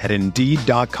visibility at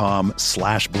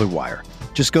Indeed.com/Blue Wire.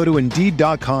 Just go to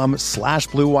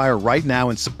Indeed.com/Blue Wire right now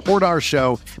and support our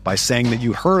show by saying that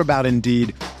you heard about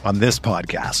Indeed on this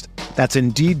podcast. That's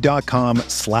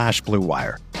Indeed.com/Blue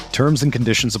Wire. Terms and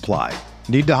conditions apply.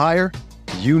 Need to hire?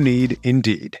 You need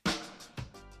Indeed.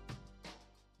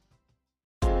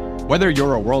 Whether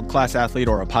you're a world-class athlete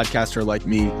or a podcaster like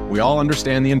me, we all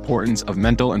understand the importance of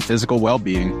mental and physical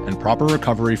well-being and proper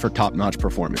recovery for top-notch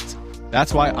performance.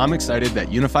 That's why I'm excited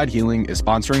that Unified Healing is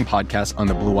sponsoring podcasts on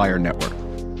the Blue Wire Network.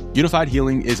 Unified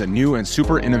Healing is a new and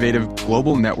super innovative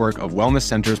global network of wellness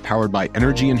centers powered by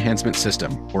Energy Enhancement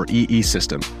System, or EE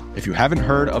System. If you haven't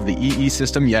heard of the EE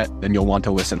System yet, then you'll want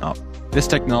to listen up. This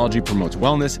technology promotes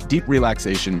wellness, deep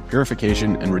relaxation,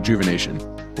 purification, and rejuvenation.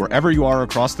 Wherever you are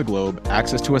across the globe,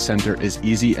 access to a center is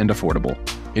easy and affordable.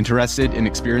 Interested in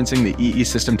experiencing the EE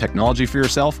System technology for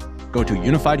yourself? Go to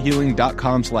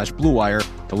unifiedhealing.com/Blue Wire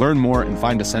to learn more and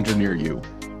find a center near you.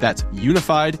 That's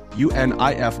unified,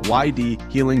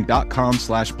 UNIFYD,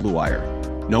 healing.com/Blue Wire.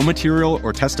 No material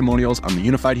or testimonials on the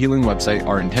Unified Healing website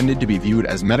are intended to be viewed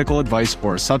as medical advice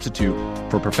or a substitute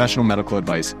for professional medical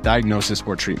advice, diagnosis,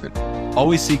 or treatment.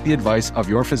 Always seek the advice of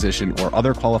your physician or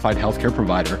other qualified healthcare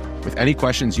provider with any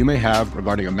questions you may have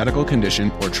regarding a medical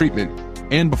condition or treatment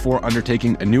and before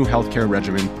undertaking a new healthcare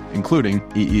regimen, including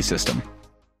EE System.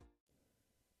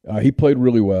 He played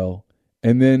really well.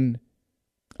 And then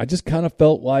I just kind of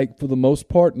felt like, for the most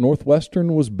part,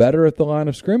 Northwestern was better at the line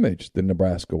of scrimmage than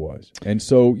Nebraska was. And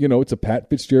so, it's a Pat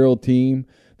Fitzgerald team.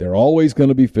 They're always going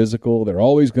to be physical. They're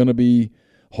always going to be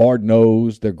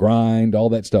hard-nosed. They're grind, all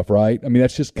that stuff, right? I mean,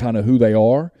 that's just kind of who they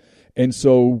are. And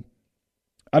so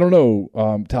I don't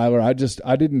know, Tyler. I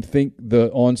didn't think the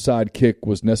onside kick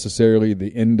was necessarily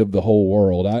the end of the whole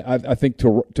world. I think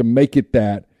to make it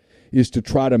that is to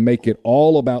try to make it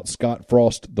all about Scott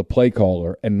Frost, the play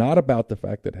caller, and not about the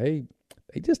fact that, hey,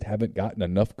 they just haven't gotten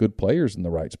enough good players in the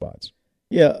right spots.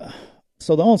 Yeah.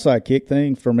 So the onside kick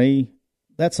thing, for me,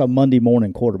 that's a Monday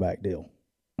morning quarterback deal.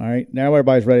 All right? Now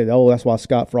everybody's ready. That's why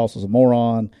Scott Frost is a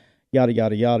moron, yada,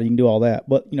 yada, yada. You can do all that.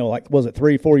 But, was it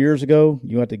 3-4 years ago?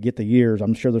 You have to get the years.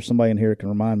 I'm sure there's somebody in here that can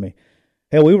remind me.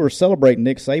 Hell, we were celebrating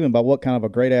Nick Saban by what kind of a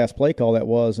great-ass play call that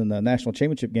was in the national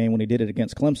championship game when he did it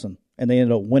against Clemson, and they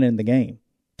ended up winning the game.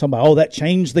 Talking about, that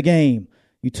changed the game.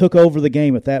 You took over the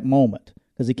game at that moment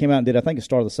because he came out and did, I think it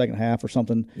started the second half or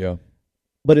something. Yeah.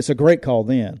 But it's a great call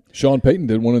then. Sean Payton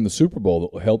did one in the Super Bowl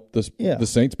that helped the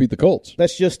Saints beat the Colts.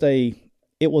 That's just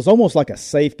it was almost like a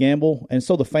safe gamble, and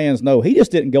so the fans know. He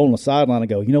just didn't go on the sideline and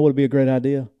go, you know what would be a great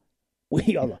idea?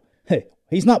 Hey,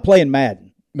 he's not playing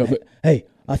Madden. No, but hey,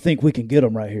 I think we can get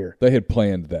him right here. They had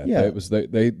planned that. Yeah.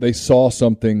 They saw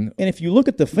something. And if you look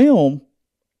at the film,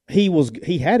 it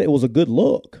was a good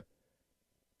look.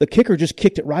 The kicker just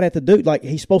kicked it right at the dude. Like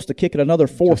he's supposed to kick it another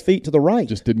 4 feet to the right.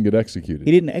 Just didn't get executed.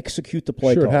 He didn't execute the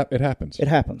play call. It happens. It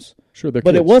happens. Sure,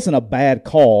 but it wasn't a bad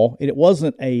call. It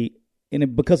wasn't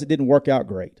because it didn't work out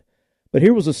great. But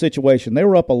here was a situation. They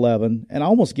were up 11, and I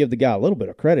almost give the guy a little bit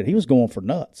of credit. He was going for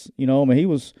nuts.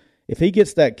 If he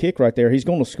gets that kick right there, he's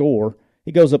going to score.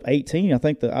 He goes up 18. I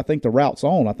think the route's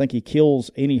on. I think he kills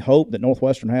any hope that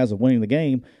Northwestern has of winning the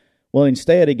game. Well,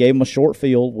 instead, he gave him a short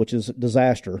field, which is a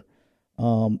disaster.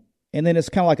 And then it's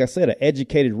kind of like I said, an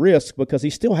educated risk because he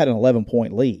still had an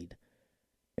 11-point lead.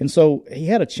 And so he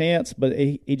had a chance, but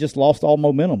he just lost all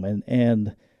momentum.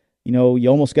 And you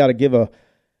almost got to give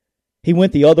he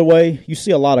went the other way. You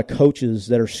see a lot of coaches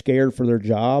that are scared for their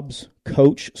jobs,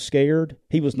 coach scared.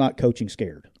 He was not coaching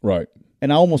scared. Right.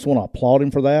 And I almost want to applaud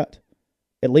him for that.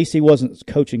 At least he wasn't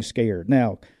coaching scared.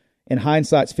 Now, in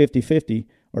hindsight's 50-50,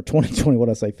 or 2020, what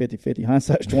did I say, 50-50?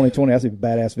 Hindsight's 2020, that's a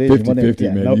badass vision.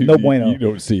 50-50, man. No bueno. You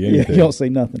don't see anything. Yeah, you don't see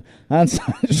nothing.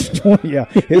 Hindsight's 20, yeah.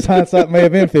 His hindsight may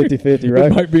have been 50-50, right?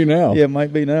 It might be now. Yeah, it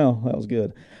might be now. That was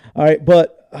good. All right,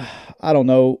 but I don't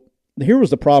know. Here was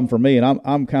the problem for me, and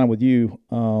I'm kind of with you.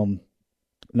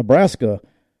 Nebraska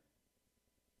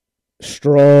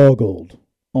struggled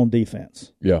on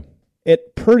defense. Yeah.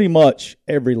 At pretty much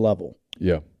every level.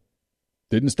 Yeah.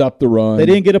 Didn't stop the run. They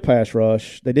didn't get a pass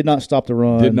rush. They did not stop the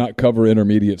run. Did not cover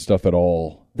intermediate stuff at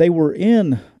all. They were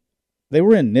in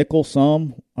nickel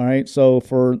some, all right? So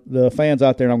for the fans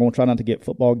out there, and I'm going to try not to get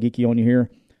football geeky on you here.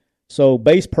 So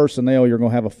base personnel, you're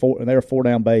going to have they're a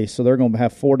 4-down base, so they're going to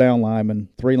have 4 down linemen,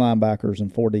 3 linebackers,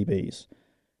 and 4 DBs.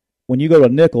 When you go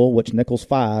to nickel, which nickel's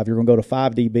 5, you're going to go to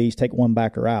 5 DBs, take 1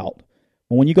 backer out.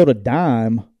 But when you go to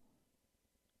dime,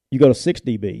 you go to 6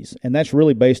 DBs, and that's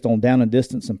really based on down and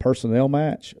distance and personnel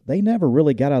match. They never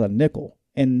really got out of nickel.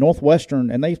 And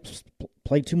Northwestern, and they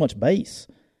played too much base.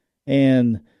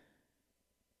 And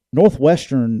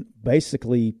Northwestern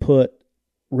basically put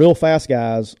real fast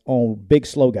guys on big,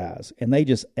 slow guys, and they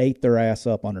just ate their ass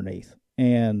up underneath.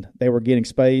 And they were getting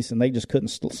space, and they just couldn't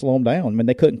slow them down. I mean,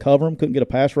 they couldn't cover them, couldn't get a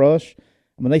pass rush.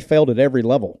 I mean, they failed at every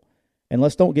level. And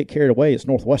let's don't get carried away. It's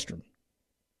Northwestern.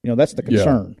 That's the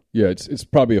concern. Yeah, it's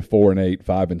probably a 4-8,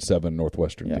 5-7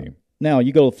 Northwestern team. Now,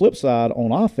 you go to the flip side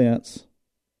on offense,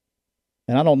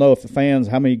 and I don't know if the fans,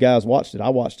 how many guys watched it. I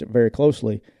watched it very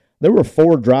closely. There were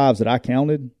 4 drives that I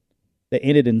counted that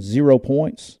ended in 0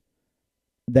 points.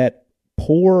 That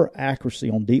poor accuracy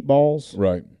on deep balls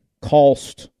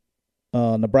cost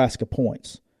Nebraska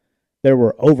points. There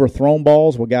were overthrown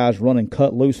balls where guys running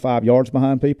cut loose 5 yards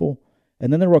behind people.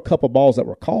 And then there were a couple balls that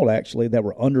were called, actually, that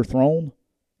were underthrown.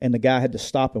 And the guy had to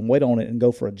stop and wait on it and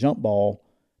go for a jump ball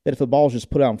that if the ball's just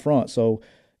put out in front. So,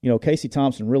 Casey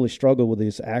Thompson really struggled with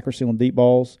his accuracy on deep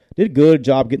balls. Did a good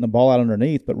job getting the ball out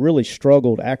underneath, but really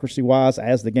struggled accuracy-wise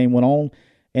as the game went on.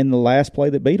 And the last play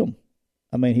that beat him,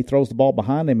 I mean, he throws the ball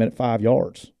behind him at 5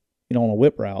 yards, on a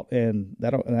whip route, and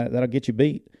that'll get you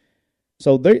beat.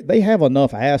 So they have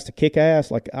enough ass to kick ass.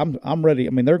 Like I'm ready.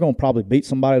 I mean, they're going to probably beat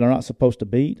somebody they're not supposed to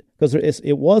beat because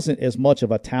it wasn't as much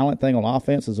of a talent thing on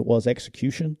offense as it was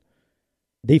execution.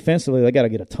 Defensively, they got to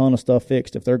get a ton of stuff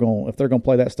fixed if they're going to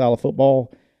play that style of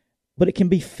football. But it can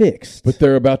be fixed. But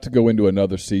they're about to go into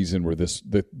another season where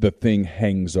the thing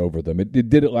hangs over them. It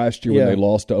did it last year when they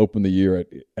lost to open the year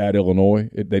at Illinois.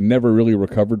 They never really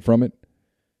recovered from it.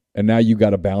 And now you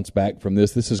got to bounce back from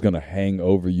this. This is going to hang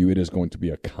over you. It is going to be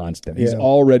a constant. He's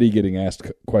already getting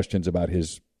asked questions about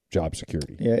his job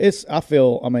security. Yeah, and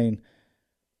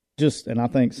I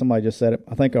think somebody just said it.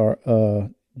 I think our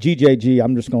GJG,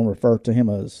 I'm just going to refer to him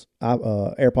as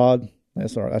AirPod.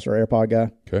 That's our AirPod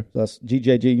guy. Okay. So that's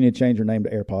GJG. You need to change your name to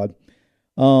AirPod.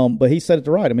 But he said it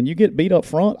right. I mean, you get beat up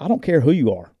front, I don't care who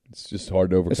you are. It's just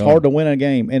hard to overcome. It's hard to win a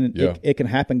game, and Yeah. it can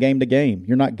happen game to game.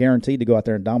 You're not guaranteed to go out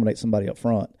there and dominate somebody up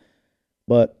front.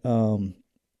 But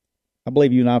I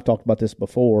believe you and I have talked about this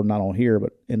before, not on here,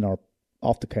 but in our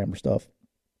off-the-camera stuff.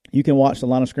 You can watch the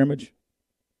line of scrimmage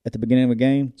at the beginning of a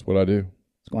game. That's what I do.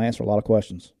 It's going to answer a lot of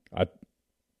questions. I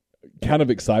kind of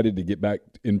excited to get back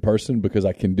in person because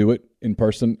I can do it in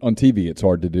person. On TV, it's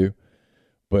hard to do,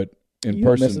 but in You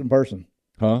person, don't miss it in person.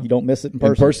 huh? You don't miss it in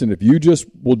person. In person, if you just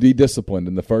will be disciplined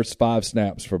in the first 5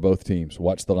 snaps for both teams,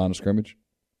 watch the line of scrimmage.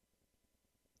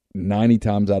 90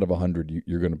 times out of 100,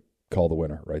 you're going to call the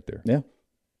winner right there. Yeah.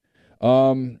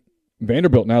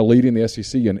 Vanderbilt now leading the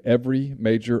SEC in every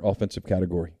major offensive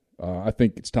category. I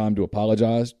think it's time to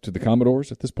apologize to the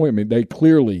Commodores at this point. I mean, they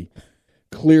clearly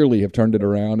have turned it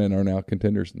around and are now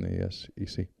contenders in the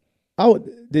SEC.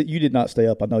 You did not stay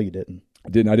up. I know you didn't. I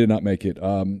did not make it.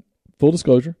 Full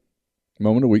disclosure,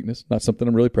 moment of weakness, not something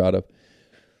I'm really proud of.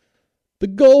 The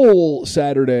goal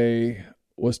Saturday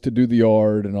was to do the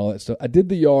yard and all that stuff. I did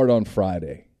the yard on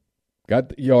Friday. Got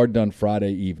the yard done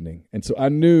Friday evening. And so I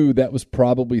knew that was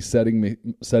probably setting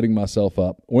myself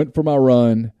up. Went for my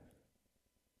run.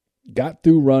 Got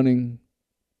through running.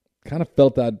 Kind of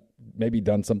felt I'd maybe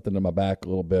done something to my back a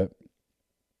little bit.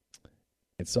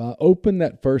 And so I opened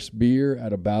that first beer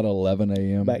at about 11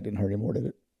 a.m. Back didn't hurt anymore, did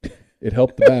it? It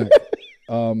helped the back.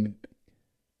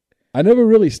 I never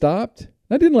really stopped.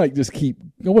 I didn't just keep.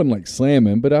 I wasn't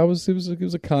slamming, but it was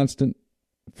a constant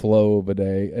flow of a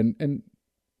day. And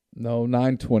no,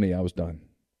 9:20, I was done.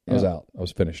 I was out. I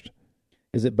was finished.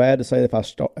 Is it bad to say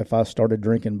if I started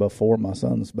drinking before my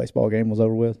son's baseball game was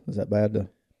over with? Is that bad to?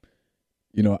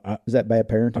 Is that bad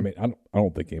parenting? I mean, I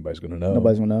don't think anybody's going to know.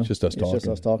 Nobody's going to know. It's just us talking. It's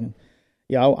just us talking.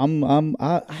 Yeah,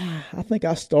 I think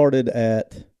I started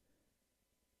at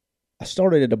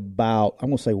about, I'm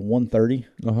going to say 1:30.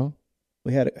 Uh-huh.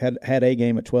 We had a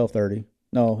game at 12:30.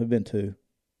 No, it'd been 2.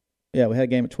 Yeah, we had a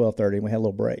game at 12:30 and we had a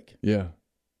little break. Yeah.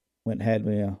 Went and had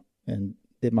me and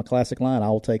did my classic line. I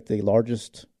will take the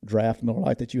largest draft Miller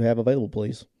Lite that you have available,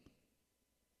 please.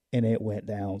 And it went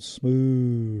down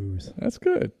smooth. That's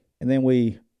good. And then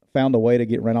we found a way to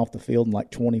get run off the field in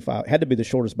 25. It had to be the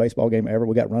shortest baseball game ever.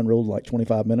 We got run ruled in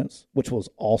 25 minutes, which was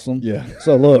awesome. Yeah.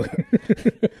 So look,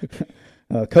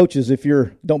 coaches,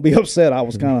 don't be upset. I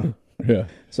was kind of. Yeah.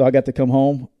 So I got to come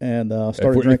home and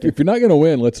started drinking. If you're not going to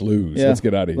win, let's lose. Yeah, let's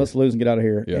get out of here. Let's lose and get out of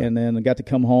here. Yeah. And then I got to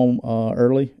come home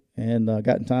early and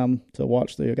got in time to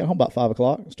watch got home about 5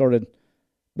 o'clock. Started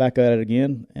back at it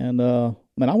again. And, I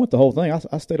went the whole thing.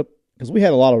 I stayed up because we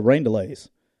had a lot of rain delays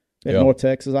in North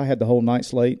Texas. I had the whole night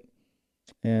slate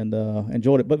and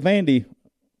enjoyed it. But Vandy,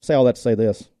 say all that to say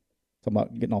this. Talking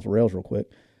about getting off the rails real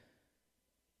quick.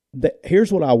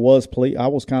 Here's what I was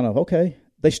kind of, okay.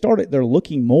 They're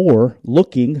looking more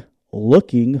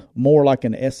like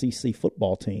an SEC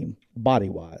football team,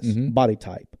 body-wise, body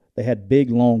type. They had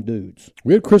big, long dudes.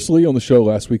 We had Chris Lee on the show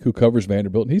last week who covers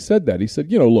Vanderbilt, and he said that. He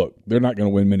said, look, they're not going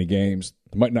to win many games.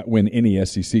 They might not win any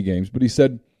SEC games, but he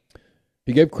said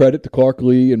he gave credit to Clark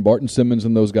Lee and Barton Simmons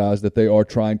and those guys that they are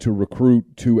trying to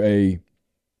recruit to a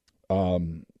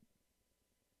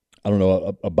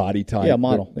body type. Yeah, a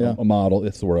model. Yeah. A model.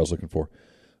 That's the word I was looking for.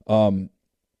 And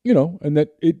that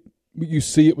you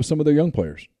see it with some of their young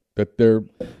players that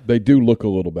they do look a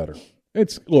little better.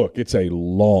 It's a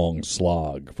long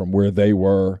slog from where they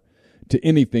were to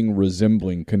anything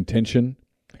resembling contention.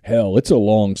 Hell, it's a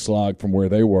long slog from where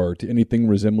they were to anything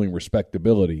resembling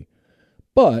respectability.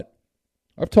 But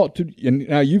I've talked to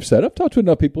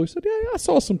enough people who said, yeah, I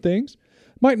saw some things.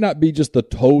 Might not be just the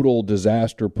total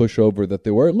disaster pushover that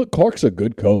they were. Look, Clark's a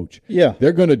good coach. Yeah.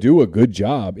 They're going to do a good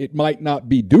job. It might not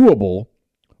be doable,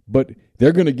 but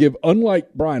they're going to give,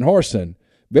 unlike Brian Harsin,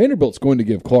 Vanderbilt's going to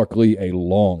give Clark Lee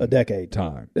a decade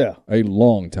time. Yeah. A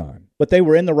long time. But they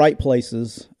were in the right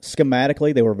places.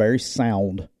 Schematically, they were very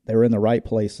sound. They were in the right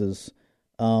places.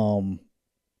 And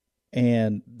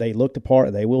they looked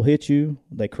apart. They will hit you.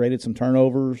 They created some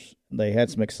turnovers. They had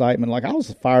some excitement. I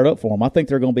was fired up for them. I think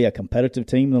they're going to be a competitive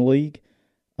team in the league.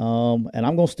 And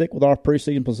I'm going to stick with our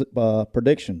preseason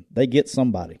prediction. They get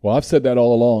somebody. Well, I've said that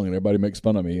all along, and everybody makes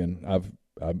fun of me. And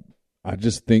I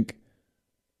just think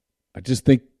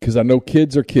because I know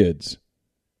kids are kids,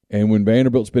 and when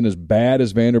Vanderbilt's been as bad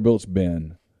as Vanderbilt's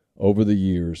been over the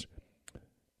years,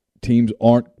 teams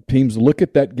look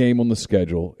at that game on the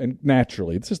schedule, and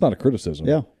naturally, this is not a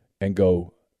criticism, and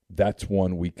go, that's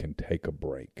one we can take a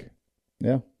break.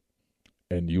 Yeah.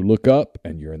 And you look up,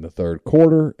 and you're in the third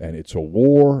quarter, and it's a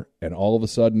war, and all of a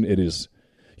sudden it is,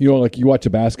 you watch a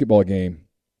basketball game,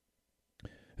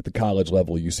 at the college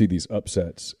level, you see these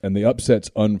upsets, and the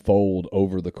upsets unfold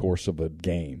over the course of a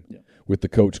game with the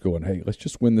coach going, hey, let's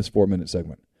just win this 4-minute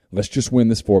segment. Let's just win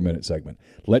this 4-minute segment.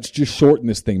 Let's just shorten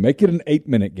this thing. Make it an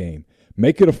 8-minute game.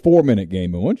 Make it a 4-minute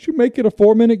game. And once you make it a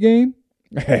 4-minute game,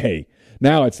 hey,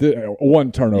 now it's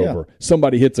one turnover. Yeah.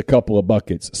 Somebody hits a couple of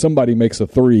buckets. Somebody makes a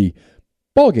 3.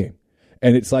 Ball game.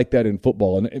 And it's like that in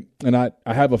football. And I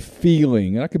have a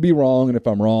feeling, and I could be wrong, and if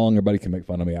I'm wrong, everybody can make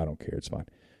fun of me. I don't care. It's fine.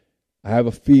 I have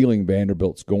a feeling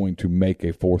Vanderbilt's going to make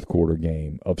a fourth-quarter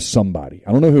game of somebody.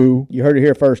 I don't know who. You heard it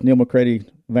here first. Neil McCready,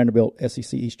 Vanderbilt,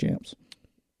 SEC East champs.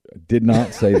 Did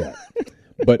not say that.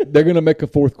 But they're going to make a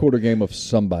fourth-quarter game of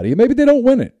somebody. And maybe they don't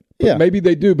win it. But maybe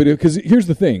they do. But because here's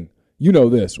the thing. You know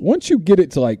this. Once you get it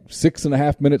to like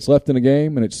 6.5 minutes left in a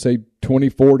game and it's, say,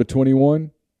 24-21,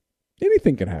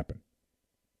 anything can happen.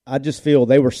 I just feel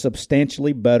they were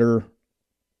substantially better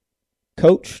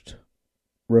coached,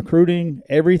 recruiting,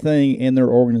 everything in their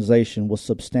organization was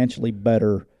substantially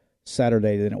better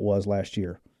Saturday than it was last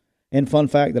year. And fun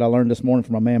fact that I learned this morning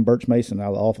from my man Birch Mason out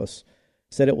of the office,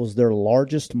 said it was their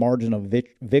largest margin of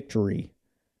victory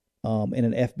in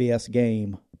an FBS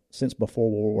game since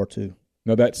before World War II.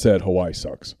 Now, that said, Hawaii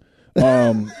sucks.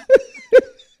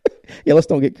 Yeah, let's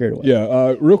don't get carried away.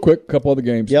 Yeah, real quick, couple other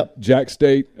games. Yep. Jack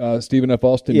State, Stephen F.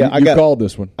 Austin. Yeah, you called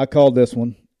this one. I called this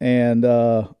one, and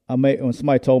when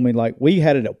somebody told me, like, we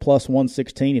had it at plus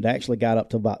 116, it actually got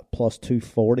up to about plus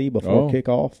 240 before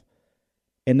kickoff.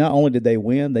 And not only did they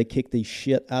win, they kicked the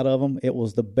shit out of them. It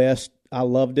was the best. I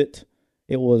loved it.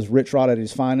 It was Rich Rod at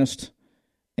his finest,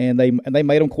 and they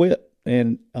made them quit.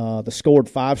 And they scored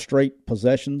 5 straight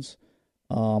possessions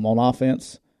on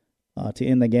offense to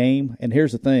end the game. And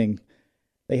here's the thing.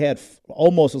 They had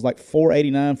almost, it was like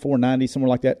 489, 490, somewhere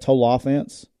like that, total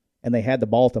offense, and they had the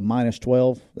ball at the minus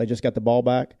 12. They just got the ball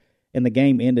back, and the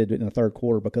game ended in the third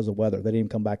quarter because of weather. They didn't even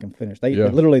come back and finish.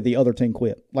 Literally, the other team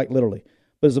quit, like literally.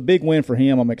 But it's a big win for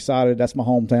him. I'm excited. That's my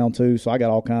hometown, too, so I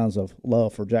got all kinds of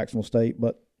love for Jacksonville State.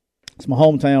 But it's my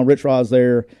hometown. Rich Rod's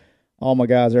there. All my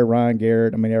guys there, Ryan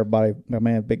Garrett. I mean, everybody, my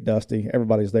man, Big Dusty,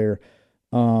 everybody's there.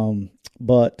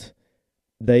 But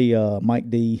they, Mike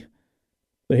D.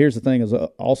 But here's the thing is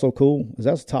also cool is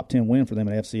that's a top 10 win for them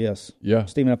at FCS. Yeah.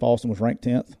 Stephen F. Austin was ranked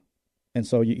 10th. And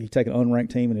so you take an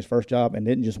unranked team in his first job and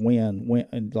didn't just went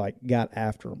and like got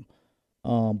after them.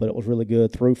 But it was really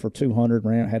good. Threw for 200,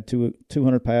 had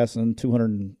 200 passing,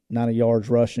 290 yards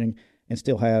rushing, and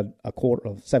still had a quarter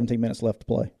of 17 minutes left to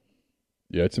play.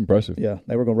 Yeah, it's impressive. Yeah,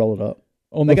 they were going to roll it up.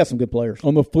 They got some good players.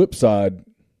 On the flip side,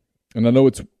 and I know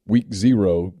it's week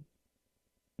 0,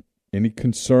 any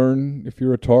concern if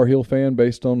you're a Tar Heel fan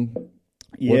based on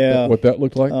what that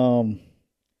looked like?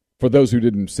 For those who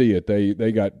didn't see it,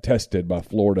 they got tested by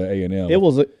Florida A&M. It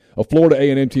was a Florida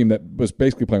A&M team that was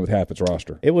basically playing with half its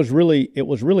roster. It was really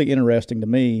interesting to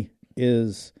me.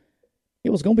 It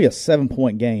was going to be a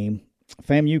 7-point game.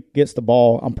 FAMU gets the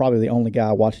ball. I'm probably the only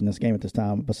guy watching this game at this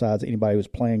time besides anybody who's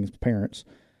playing his parents.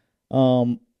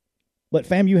 But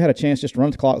FAMU had a chance just to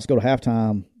run the clock. Let's go to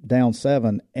halftime, down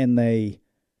 7, and they,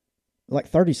 like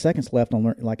 30 seconds left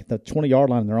on like the 20-yard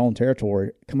line in their own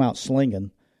territory, come out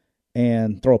slinging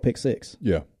and throw a pick 6.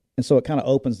 Yeah. And so it kind of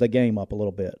opens the game up a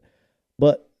little bit.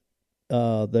 But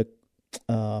the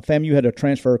FAMU had a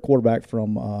transfer quarterback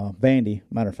from Vandy,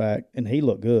 matter of fact, and he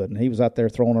looked good. And he was out there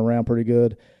throwing around pretty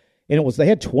good. And they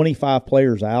had 25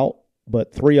 players out,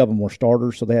 but 3 of them were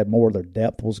starters, so they had more of their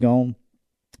depth was gone.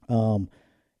 And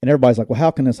everybody's like, well,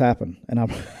 how can this happen? And I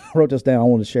wrote this down. I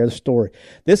wanted to share the story.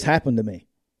 This happened to me,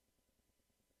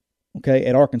 okay,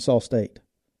 at Arkansas State.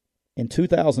 In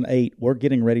 2008, we're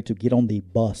getting ready to get on the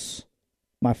bus.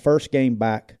 My first game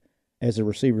back as a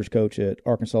receivers coach at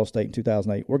Arkansas State in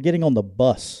 2008. We're getting on the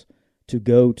bus to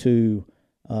go to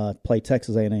play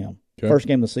Texas A&M. Okay. First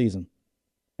game of the season.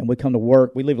 And we come to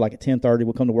work. We leave like at 10:30.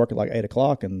 We come to work at like 8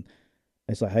 o'clock. And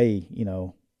they say, hey,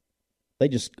 they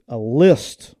just a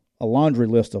laundry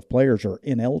list of players are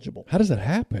ineligible. How does that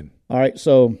happen? All right,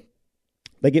 so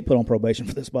they get put on probation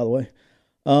for this, by the way.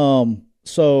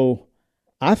 So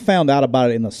I found out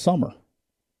about it in the summer,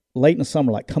 late in the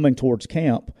summer, like coming towards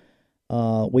camp.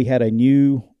 We had a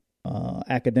new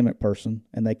academic person,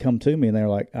 and they come to me, and they're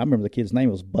like, I remember the kid's name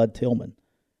was Bud Tillman.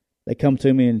 They come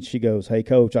to me, and she goes, hey,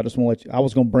 Coach, I just want to let you – I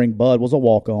was going to bring Bud, was a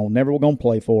walk-on, never going to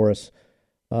play for us.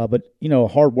 But, a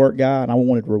hard work guy, and I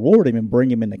wanted to reward him and bring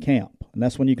him into camp. And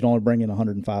that's when you can only bring in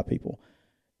 105 people.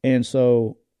 And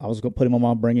so I was going to put him on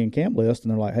my bring-in camp list,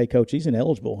 and they're like, hey, Coach, he's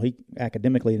ineligible. He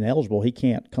academically ineligible. He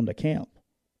can't come to camp.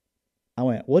 I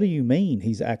went, what do you mean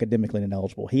he's academically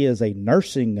ineligible? He is a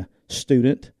nursing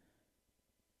student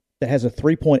that has a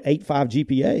 3.85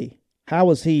 GPA.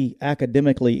 How is he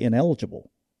academically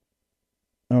ineligible?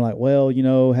 And they're like, well,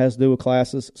 it has to do with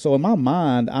classes. So in my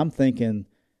mind, I'm thinking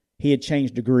he had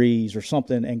changed degrees or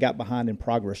something and got behind in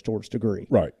progress towards degree.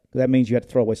 Right. That means you have to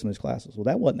throw away some of these classes. Well,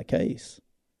 that wasn't the case.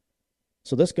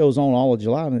 So this goes on all of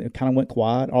July, and it kind of went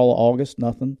quiet. All of August,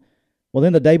 nothing. Well,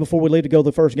 then the day before we leave to go to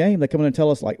the first game, they come in and tell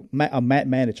us, like, Matt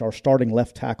Mandich, our starting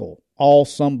left tackle, all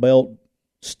Sun Belt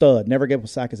stud, never gave up a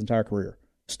sack his entire career.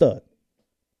 Stud.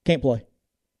 Can't play.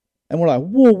 And we're like,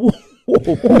 whoa.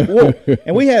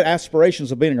 And we had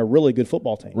aspirations of being a really good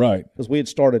football team. Right. Because we had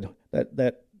started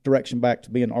that direction back to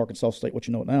being Arkansas State, what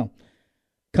you know it now.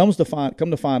 Come to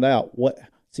find out, what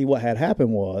had happened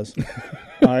was,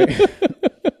 all right.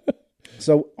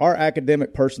 So our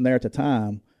academic person there at the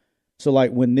time, so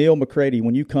like when Neil McCready,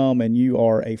 when you come and you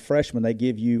are a freshman, they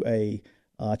give you a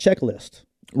checklist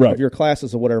of your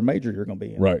classes of whatever major you're going to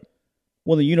be in. Right.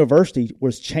 Well, the university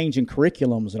was changing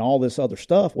curriculums and all this other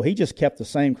stuff. Well, he just kept the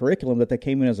same curriculum that they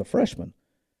came in as a freshman.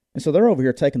 And so they're over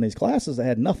here taking these classes that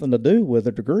had nothing to do with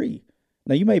a degree.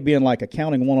 Now, you may be in like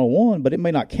accounting 101, but it may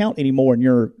not count anymore in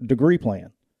your degree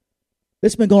plan.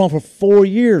 It's been going on for 4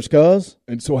 years, cuz.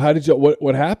 And so how did you,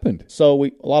 what happened? So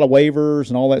a lot of waivers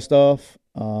and all that stuff.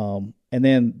 And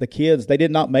then the kids, they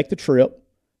did not make the trip.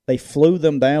 They flew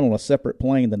them down on a separate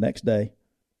plane the next day,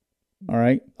 all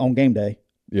right, on game day.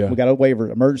 Yeah. We got a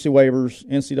waiver, emergency waivers,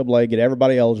 NCAA, get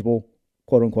everybody eligible,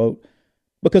 quote unquote,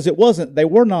 because it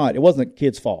wasn't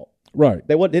kids' fault. Right.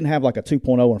 They didn't have like a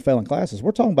 2.0 and failing classes.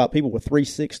 We're talking about people with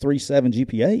 3.6, 3.7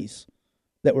 GPAs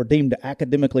that were deemed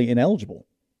academically ineligible.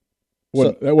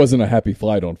 Well, that wasn't a happy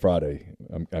flight on Friday,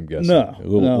 I'm guessing.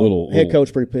 No. Head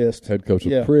coach pretty pissed. Head coach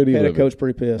was pretty livid. Head coach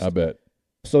pretty pissed. I bet.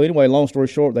 So anyway, long story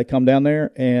short, they come down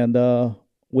there and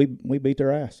we beat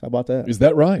their ass. How about that? Is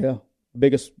that right? Yeah.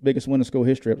 Biggest win in school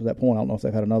history up to that point. I don't know if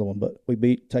they've had another one, but we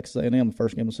beat Texas A&M the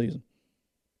first game of the season.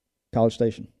 College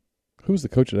Station. Who was the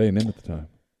coach at A&M at the time?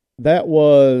 That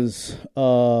was,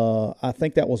 I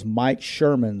think that was Mike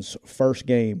Sherman's first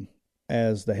game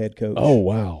as the head coach. Oh,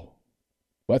 wow.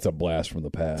 Well, that's a blast from the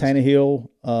past. Tannehill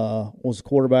was the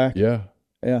quarterback. Yeah.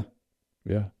 Yeah.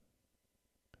 Yeah.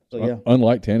 So, yeah.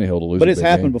 Unlike Tannehill to lose but it's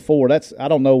happened game. Before. I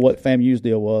don't know what FAMU's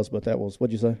deal was, but that was,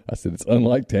 what'd you say? I said it's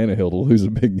unlike Tannehill to lose a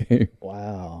big game.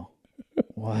 Wow.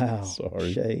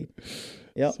 Sorry. Shade.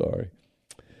 Yep. Sorry.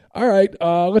 All right.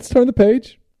 Let's turn the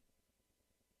page.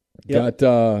 Yep.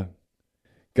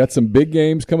 Got some big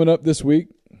games coming up this week.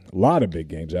 A lot of big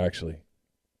games, actually.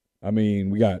 I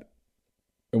mean,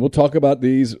 and we'll talk about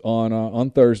these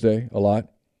on Thursday a lot.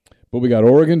 But we got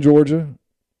Oregon, Georgia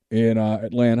in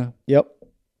Atlanta. Yep.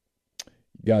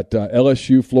 Got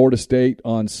LSU, Florida State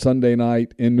on Sunday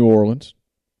night in New Orleans.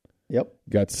 Yep.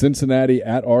 Got Cincinnati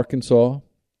at Arkansas.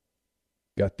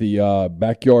 Got the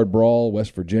backyard brawl,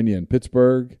 West Virginia and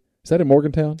Pittsburgh. Is that in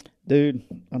Morgantown? Dude,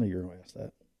 I know you're going to ask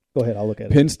that. Go ahead, I'll look at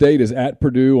it. Penn State is at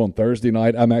Purdue on Thursday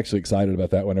night. I'm actually excited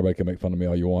about that one. Everybody can make fun of me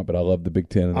all you want, but I love the Big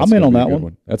Ten. And I'm in on that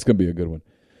one. That's going to be a good one.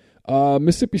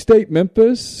 Mississippi State,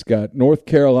 Memphis. Got North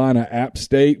Carolina, App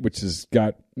State, which has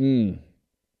got some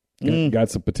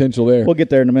potential there. We'll get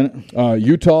there in a minute.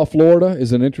 Utah, Florida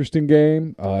is an interesting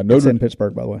game. It's in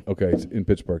Pittsburgh, by the way. Okay, it's in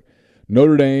Pittsburgh.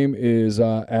 Notre Dame is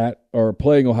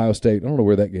playing Ohio State. I don't know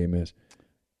where that game is.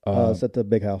 It's at the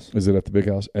Big House. Is it at the Big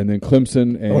House? And then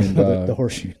Clemson and the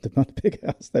Horseshoe, not the Big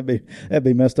House. That'd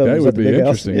be messed up. That would be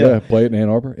interesting. Yeah, play it in Ann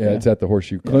Arbor. Yeah, it's at the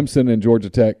Horseshoe. Yeah. Clemson and Georgia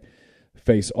Tech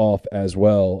face off as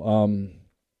well.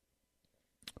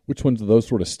 Which ones of those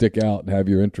sort of stick out and have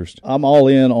your interest? I'm all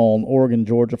in on Oregon,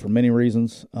 Georgia for many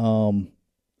reasons. I'm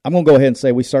going to go ahead and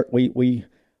say we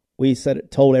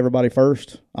told everybody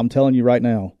first. I'm telling you right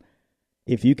now,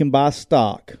 if you can buy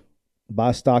stock in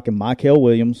Mykel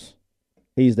Williams.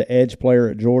 He's the edge player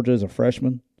at Georgia as a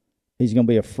freshman. He's going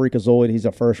to be a freakazoid. He's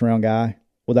a first-round guy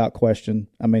without question.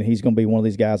 I mean, he's going to be one of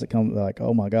these guys that come like,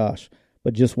 oh, my gosh.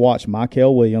 But just watch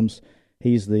Mykel Williams.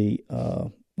 He's the,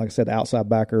 like I said, the outside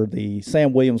backer, the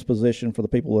Sam Williams position for the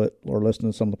people that are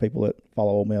listening, some of the people that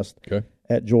follow Ole Miss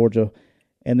at Georgia.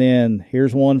 And then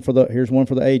here's one for the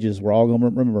ages. We're all going to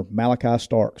remember Malachi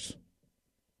Starks.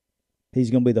 He's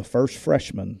going to be the first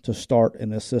freshman to start in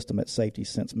this system at safety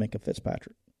since Minkah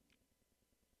Fitzpatrick.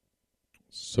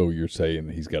 So you're saying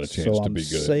he's got a chance to be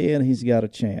good. I'm saying he's got a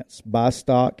chance. Buy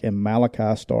stock in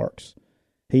Malachi Starks.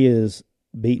 He is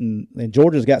beaten, and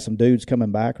Georgia's got some dudes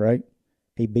coming back, right?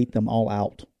 He beat them all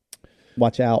out.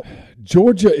 Watch out.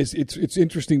 Georgia it's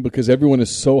interesting because everyone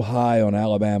is so high on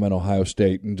Alabama and Ohio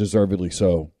State, and deservedly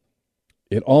so.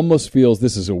 It almost feels,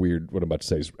 this is a weird, what I'm about to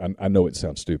say, I know it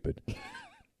sounds stupid,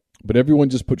 but everyone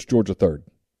just puts Georgia third.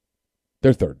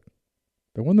 They're third.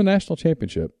 They won the national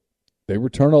championship. They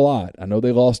return a lot. I know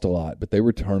they lost a lot, but they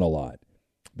return a lot.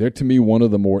 They're, to me, one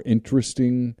of the more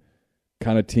interesting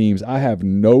kind of teams. I have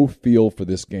no feel for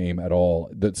this game at all.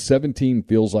 That 17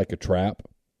 feels like a trap.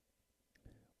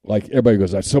 Like everybody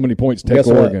goes, "That's so many points. Take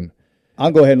Oregon." What?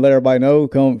 I'll go ahead and let everybody know.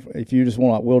 Come if you just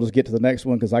want. We'll just get to the next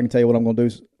one because I can tell you what I'm going to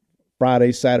do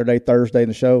Friday, Saturday, Thursday in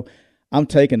the show. I'm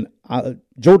taking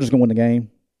Georgia's going to win the game.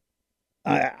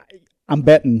 I'm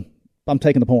betting. I'm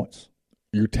taking the points.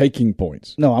 You're taking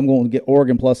points. No, I'm going to get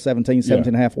Oregon plus 17,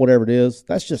 17.5, whatever it is.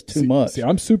 That's just too much. See,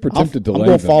 I'm super tempted to lay them. I'm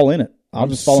going to fall in it. I'll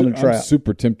just fall in the trap. I'm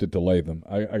super tempted to lay them.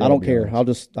 I don't care.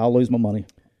 Honest. I'll lose my money.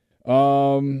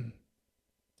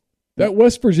 That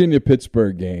West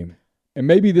Virginia-Pittsburgh game, and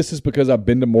maybe this is because I've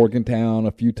been to Morgantown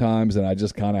a few times and I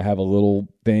just kind of have a little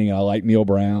thing. I like Neil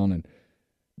Brown, and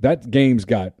that game's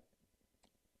got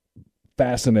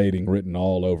fascinating written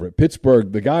all over it.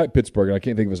 Pittsburgh, the guy at Pittsburgh, I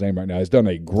can't think of his name right now, has done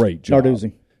a great job.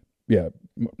 Narduzzi. Yeah,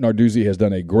 Narduzzi has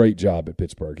done a great job at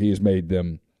Pittsburgh. He has made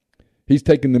them – he's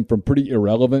taken them from pretty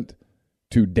irrelevant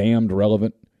to damned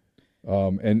relevant.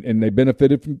 And they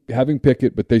benefited from having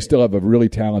Pickett, but they still have a really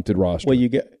talented roster. Well, you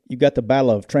got the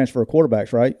battle of transfer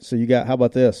quarterbacks, right? So you got, how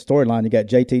about this storyline? You got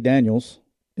JT Daniels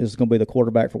is going to be the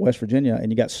quarterback for West Virginia,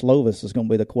 and you got Slovis is going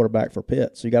to be the quarterback for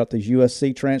Pitt. So you got these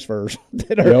USC transfers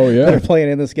that are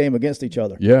playing in this game against each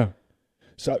other. Yeah.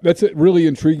 So that's a really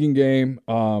intriguing game.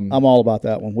 I'm all about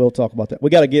that one. We'll talk about that.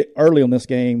 We got to get early on this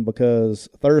game because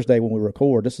Thursday when we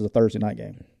record, this is a Thursday night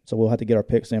game. So we'll have to get our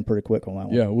picks in pretty quick on that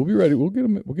one. Yeah, we'll be ready. We'll get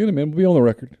them in. We'll be on the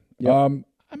record. Yep.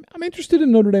 I'm interested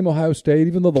in Notre Dame, Ohio State,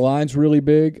 even though the line's really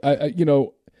big.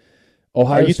 Ohio.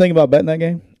 Are you thinking about betting that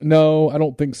game? No, I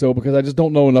don't think so because I just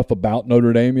don't know enough about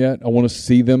Notre Dame yet. I want to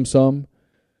see them some,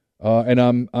 and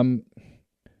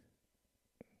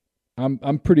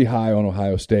I'm pretty high on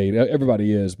Ohio State.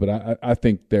 Everybody is, but I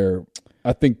think they're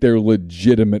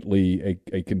legitimately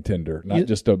a contender, not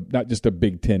just a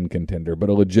Big Ten contender, but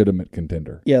a legitimate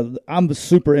contender. Yeah, I'm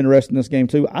super interested in this game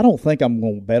too. I don't think I'm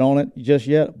going to bet on it just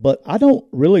yet, but I don't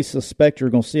really suspect you're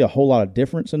going to see a whole lot of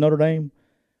difference in Notre Dame.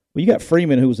 Well, you got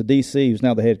Freeman, who was a DC, who's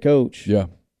now the head coach. Yeah,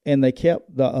 and they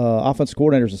kept the offensive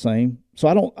coordinators the same. So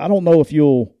I don't know if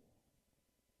you'll.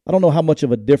 I don't know how much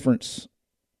of a difference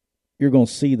you're going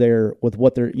to see there with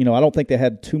what they're. I don't think they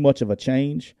had too much of a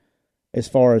change. As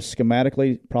far as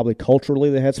schematically, probably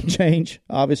culturally, they had some change,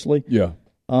 obviously. Yeah.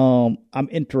 I'm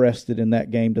interested in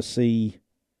that game to see.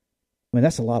 I mean,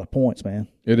 that's a lot of points, man.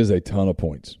 It is a ton of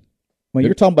points. I mean,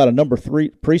 you're talking about a number 3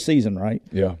 preseason, right?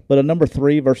 Yeah. But a number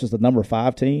 3 versus the number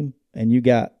 5 team, and you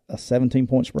got a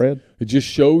 17-point spread. It just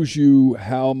shows you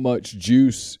how much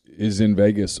juice is in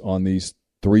Vegas on these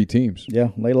 3 teams. Yeah,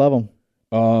 they love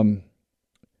them.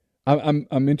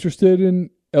 I'm interested in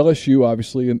LSU,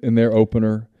 obviously, in their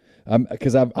opener.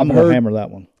 Because I'm going to hammer that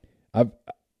one. I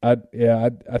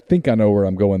think I know where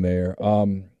I'm going there.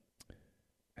 And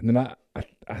then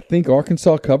I think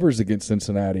Arkansas covers against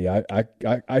Cincinnati.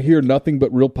 I hear nothing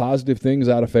but real positive things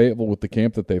out of Fayetteville with the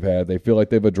camp that they've had. They feel like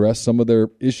they've addressed some of their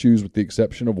issues with the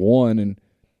exception of one, and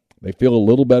they feel a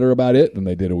little better about it than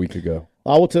they did a week ago.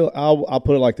 I'll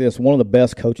put it like this: one of the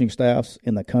best coaching staffs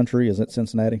in the country is at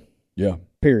Cincinnati. Yeah.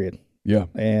 Period. Yeah.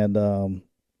 And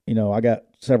I got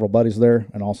several buddies there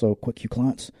and also Quick Q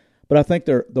clients. But I think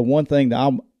they're the one thing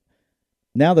that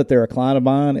now that they're a client of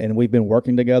mine and we've been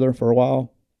working together for a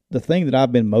while, the thing that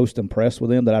I've been most impressed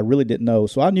with them that I really didn't know.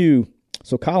 So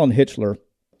Colin Hitchler,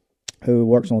 who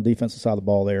works on the defensive side of the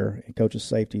ball there and coaches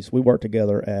safeties, we worked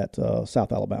together at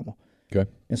South Alabama. Okay.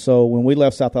 And so when we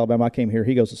left South Alabama, I came here.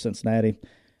 He goes to Cincinnati.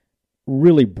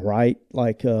 Really bright,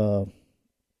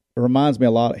 it reminds me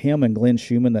a lot of him and Glenn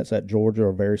Schumann that's at Georgia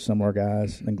are very similar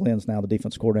guys. And Glenn's now the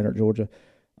defense coordinator at Georgia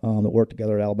that work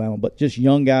together at Alabama. But just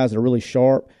young guys that are really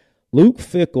sharp. Luke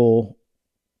Fickell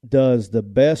does the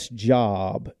best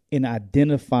job in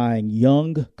identifying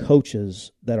young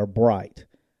coaches that are bright.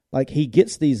 Like he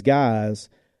gets these guys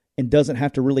and doesn't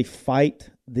have to really fight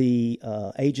the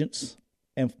agents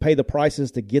and pay the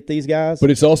prices to get these guys.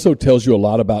 But it also tells you a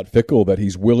lot about Fickell that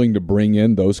he's willing to bring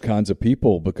in those kinds of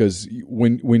people because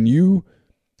when you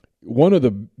one of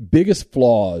the biggest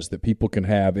flaws that people can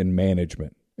have in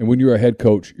management, and when you're a head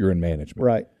coach, you're in management,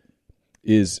 right,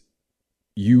 is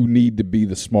you need to be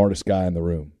the smartest guy in the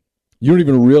room. You don't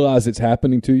even realize it's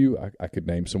happening to you. I could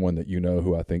name someone that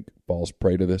who I think falls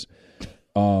prey to this.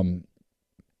 When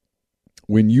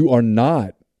you are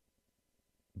not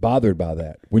bothered by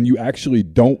that, when you actually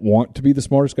don't want to be the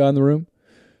smartest guy in the room.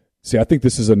 See, I think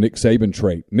this is a Nick Saban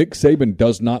trait. Nick Saban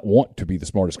does not want to be the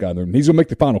smartest guy in the room. He's going to make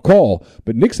the final call,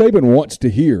 but Nick Saban wants to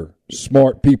hear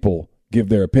smart people give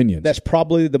their opinions. That's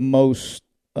probably the most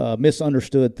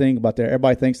misunderstood thing about that.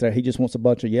 Everybody thinks that he just wants a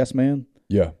bunch of yes men.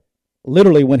 Yeah.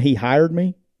 Literally, when he hired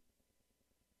me,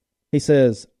 he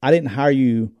says, I didn't hire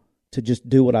you to just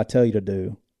do what I tell you to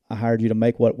do. I hired you to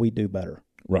make what we do better.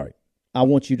 Right. I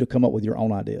want you to come up with your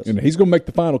own ideas. And he's going to make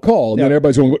the final call, and Now, then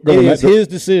everybody's going to go it in is that his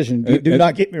decision. Do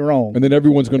not get me wrong. And then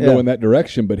everyone's going to go in that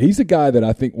direction. But he's a guy that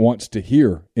I think wants to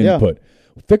hear input.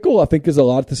 Fickell, I think, is a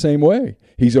lot the same way.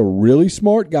 He's a really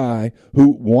smart guy who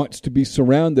wants to be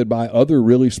surrounded by other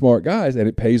really smart guys, and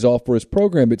it pays off for his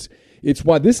program. It's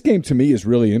why this game to me is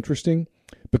really interesting,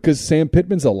 because Sam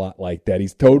Pittman's a lot like that.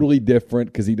 He's totally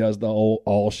different because he does the whole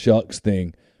all shucks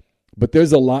thing. But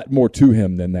there's a lot more to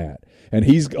him than that. And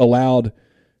he's allowed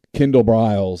Kendall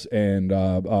Briles and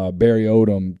Barry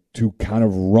Odom to kind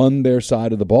of run their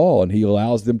side of the ball, and he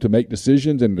allows them to make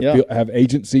decisions and to have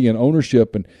agency and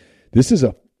ownership. And this is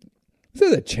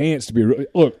a chance to be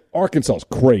 – look, Arkansas is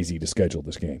crazy to schedule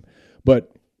this game.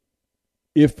 But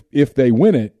if they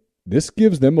win it, this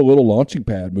gives them a little launching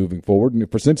pad moving forward.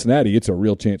 And for Cincinnati, it's a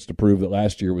real chance to prove that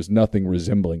last year was nothing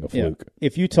resembling a fluke.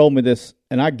 If you told me this,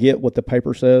 and I get what the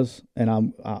paper says,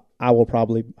 and I will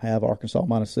probably have Arkansas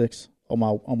 -6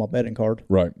 on my betting card.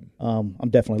 Right. I'm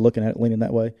definitely looking at it, leaning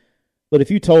that way. But if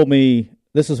you told me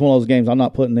this is one of those games, I'm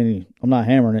not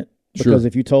hammering it, because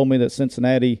if you told me that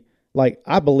Cincinnati, like,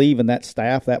 I believe in that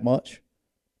staff that much,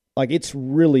 like, it's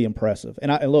really impressive.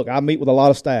 And look, I meet with a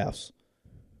lot of staffs.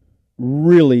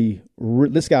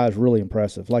 This guy is really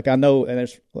impressive. Like, I know, and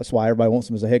that's why everybody wants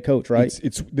him as a head coach, right?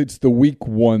 It's the week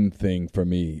 1 thing for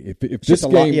me. If this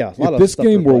game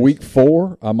game were week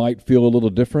 4, I might feel a little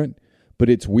different. But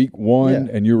it's week 1,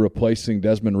 and you're replacing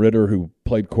Desmond Ridder, who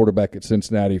played quarterback at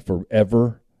Cincinnati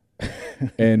forever,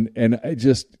 and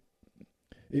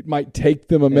it might take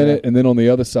them a minute. And then on the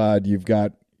other side, you've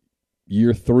got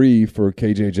year 3 for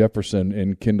KJ Jefferson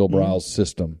in Kendall Briles'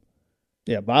 system.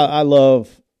 Yeah, but I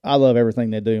love everything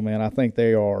they do, man. I think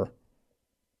they are.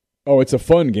 Oh, it's a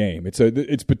fun game.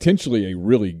 It's potentially a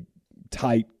really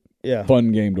tight,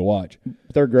 fun game to watch.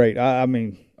 They're great. I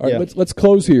mean, all right, let's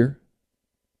close here.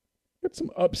 Got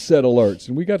some upset alerts,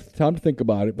 and we got time to think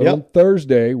about it. But on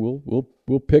Thursday, we'll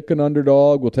pick an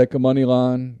underdog. We'll take a money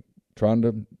line, trying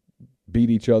to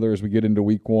beat each other as we get into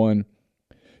week 1.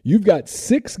 You've got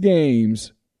 6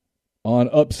 games on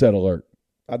upset alert.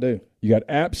 I do. You got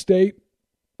App State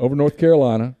over North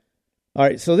Carolina. All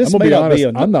right, so this may not be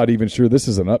I'm not even sure this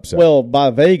is an upset. Well, by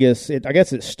Vegas, I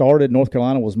guess it started. North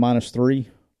Carolina was -3.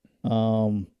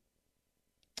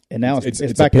 And now it's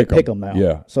back to pick 'em now.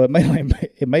 Yeah. So it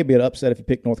may be an upset if you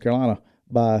pick North Carolina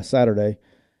by Saturday.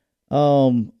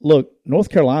 Look, North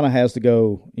Carolina has to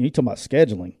go. You talking about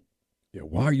scheduling? Yeah.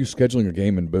 Why are you scheduling a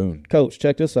game in Boone? Coach,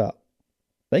 check this out.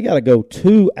 They got to go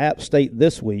to App State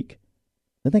this week.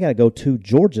 Then they got to go to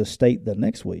Georgia State the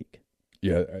next week.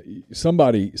 Yeah.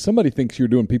 Somebody thinks you're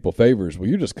doing people favors. Well,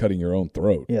 you're just cutting your own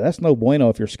throat. Yeah, that's no bueno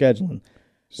if you're scheduling.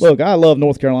 Look, I love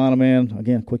North Carolina, man.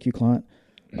 Again, quick you client.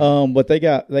 But they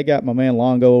got my man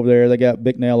Longo over there. They got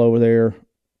Bicknell over there,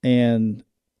 and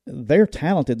they're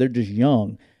talented. They're just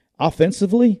young.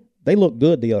 Offensively, they look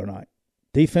good the other night.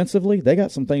 Defensively, they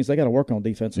got some things they got to work on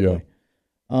defensively.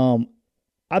 Yeah.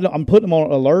 I'm putting them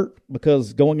on alert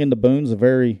because going into Boone's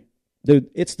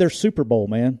it's their Super Bowl,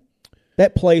 man.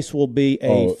 That place will be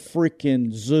a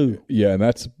freaking zoo. Yeah, and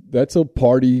that's a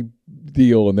party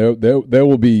deal, and there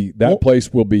will be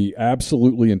place will be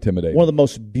absolutely intimidating. One of the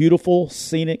most beautiful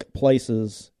scenic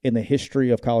places in the history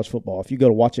of college football. If you go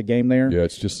to watch a game there,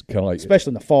 it's just kind of like,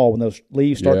 especially in the fall when those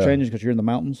leaves start changing because you're in the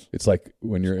mountains. It's like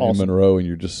when you're in Monroe and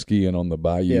you're just skiing on the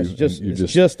bayou. Yeah,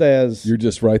 you're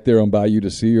just right there on Bayou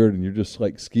de Seward, and you're just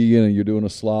like skiing and you're doing a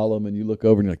slalom, and you look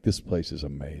over and you're like, this place is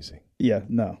amazing. Yeah,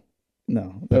 no.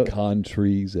 Pecan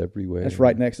trees everywhere. That's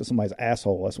right next to somebody's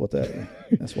asshole. That's what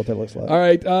that looks like. All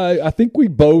right. I think we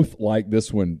both like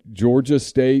this one. Georgia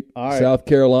State, South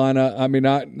Carolina. I mean,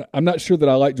 I'm not sure that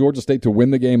I like Georgia State to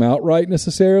win the game outright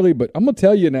necessarily, but I'm going to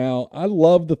tell you now, I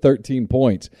love the 13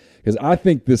 points because I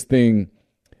think this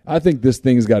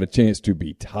thing's got a chance to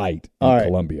be tight in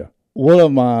Columbia.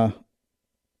 I'm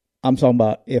talking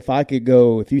about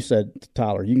if you said,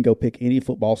 Tyler, you can go pick any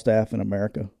football staff in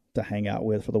America to hang out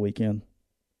with for the weekend.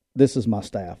 This is my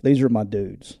staff. These are my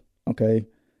dudes, okay?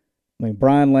 I mean,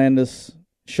 Brian Landis,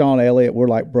 Sean Elliott, we're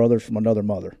like brothers from another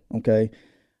mother, okay?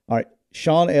 All right,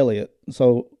 Sean Elliott,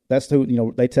 so that's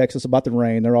who, they text us about the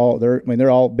rain. They're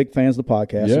all big fans of the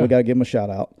podcast, so we got to give them a shout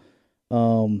out.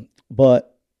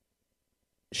 But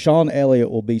Sean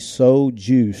Elliott will be so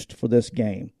juiced for this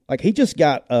game. Like, he just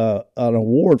got an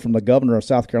award from the governor of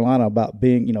South Carolina about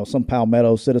being, some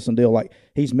Palmetto citizen deal. Like,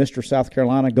 he's Mr. South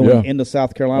Carolina going into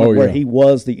South Carolina where he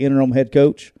was the interim head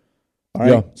coach. All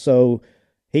right. Yeah. So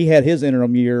he had his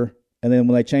interim year, and then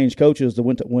when they changed coaches,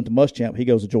 went to Muschamp, he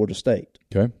goes to Georgia State.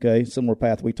 Okay. Similar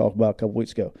path we talked about a couple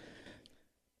weeks ago.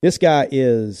 This guy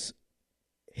is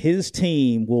his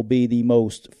team will be the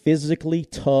most physically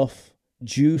tough,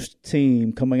 juiced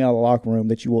team coming out of the locker room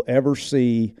that you will ever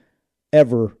see,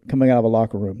 ever coming out of a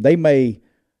locker room.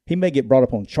 He may get brought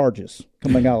up on charges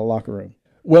coming out of the locker room.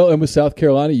 Well, and with South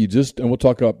Carolina, and we'll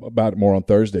talk about it more on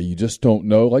Thursday, you just don't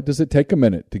know. Like, does it take a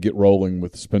minute to get rolling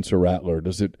with Spencer Rattler?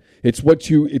 It's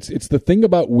the thing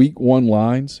about week one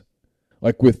lines,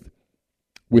 like with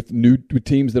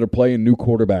teams that are playing new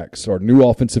quarterbacks or new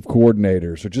offensive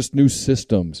coordinators or just new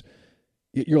systems.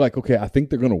 You're like, okay, I think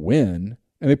they're going to win,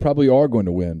 and they probably are going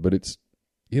to win, but it's,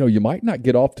 you might not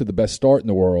get off to the best start in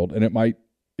the world, and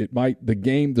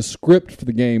the script for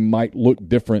the game might look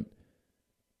different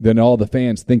than all the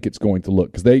fans think it's going to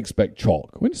look because they expect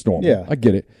chalk. It's normal. Yeah. I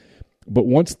get it. But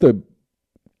once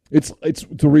it's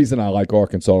the reason I like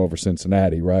Arkansas over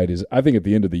Cincinnati, right, is I think at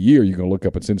the end of the year you're going to look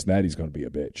up and Cincinnati's going to be a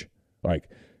bitch. Like,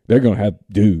 they're going to have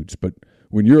dudes. But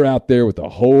when you're out there with a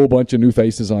whole bunch of new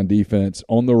faces on defense,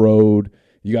 on the road,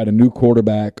 you got a new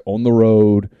quarterback on the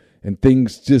road, and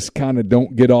things just kind of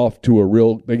don't get off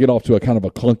to they get off to a kind of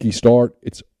a clunky start,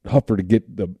 it's tougher to get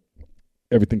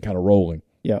everything kind of rolling.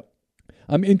 Yeah.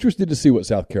 I'm interested to see what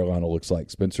South Carolina looks like.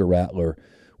 Spencer Rattler,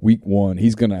 week one,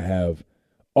 he's going to have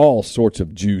all sorts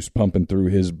of juice pumping through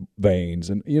his veins.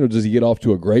 And, does he get off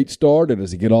to a great start or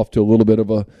does he get off to a little bit of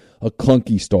a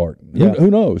clunky start? Yeah. Who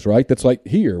knows, right? That's like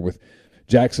here with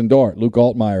Jackson Dart, Luke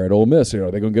Altmaier at Ole Miss. Are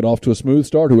they going to get off to a smooth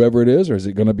start, whoever it is, or is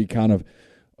it going to be kind of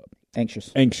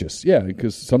anxious? Yeah,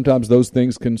 because sometimes those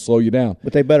things can slow you down.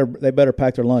 But they better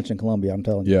pack their lunch in Columbia, I'm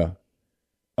telling you. Yeah.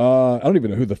 I don't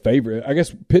even know who the favorite. I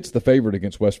guess Pitt's the favorite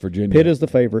against West Virginia. Pitt is the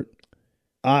favorite.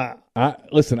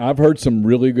 Listen, I've heard some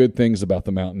really good things about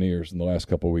the Mountaineers in the last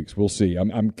couple of weeks. We'll see.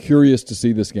 I'm curious to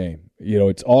see this game.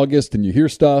 It's August and you hear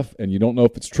stuff and you don't know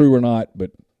if it's true or not,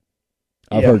 but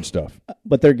I've heard stuff.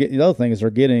 But the other thing is they're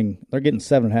getting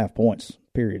 7.5 points,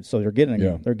 period. So they're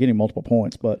getting multiple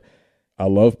points. But I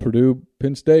love Purdue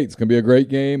Penn State. It's going to be a great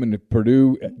game, and if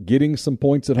Purdue getting some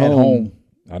points at home.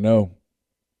 I know.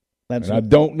 And I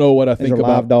don't know what I think about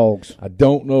live dogs. I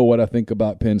don't know what I think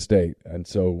about Penn State, and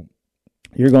so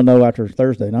you're going to know after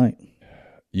Thursday night.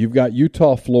 You've got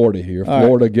Utah, Florida here.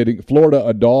 Florida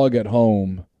a dog at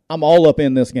home. I'm all up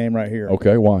in this game right here.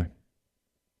 Okay, why?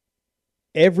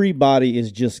 Everybody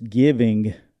is just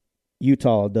giving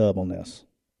Utah a dub on this.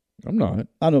 I'm not.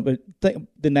 I know, but think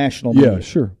the national media. Yeah,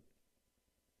 sure.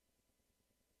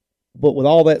 But with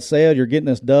all that said, you're getting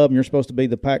this dub, and you're supposed to be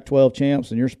the Pac-12 champs,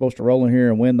 and you're supposed to roll in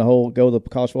here and go to the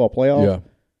college football playoff. Yeah.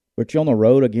 But you're on the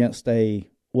road against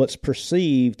what's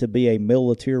perceived to be a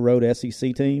middle-of-the-tier road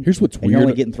SEC team. Here's what's weird. You're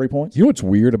only getting 3 points? You know what's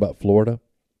weird about Florida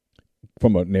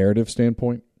from a narrative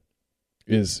standpoint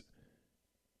is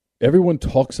everyone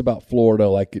talks about Florida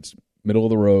like it's middle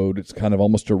of the road. It's kind of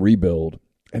almost a rebuild.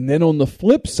 And then on the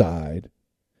flip side,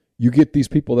 you get these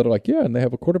people that are like, yeah, and they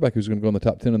have a quarterback who's going to go in the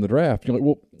top 10 in the draft. You're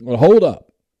like, well hold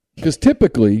up. Because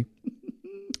typically,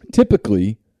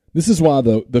 this is why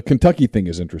the Kentucky thing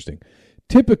is interesting.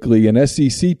 Typically, an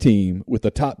SEC team with a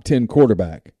top 10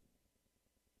 quarterback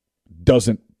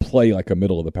doesn't play like a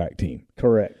middle-of-the-pack team.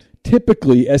 Correct.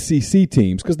 Typically, SEC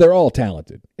teams, because they're all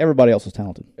talented. Everybody else is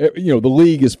talented. The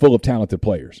league is full of talented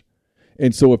players.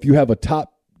 And so if you have a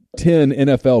top 10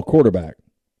 NFL quarterback,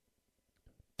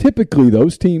 typically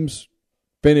those teams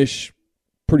finish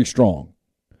pretty strong.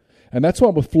 And that's why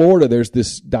with Florida, there's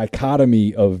this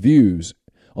dichotomy of views.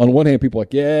 On one hand, people are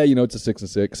like, yeah, it's a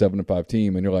 6-6, 7-5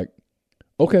 team. And you're like,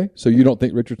 okay, so you don't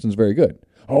think Richardson's very good.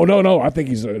 Oh, no, I think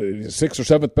he's a sixth or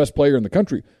seventh best player in the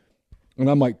country. And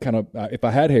I'm like, kind of, if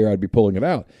I had hair, I'd be pulling it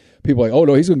out. People are like, oh,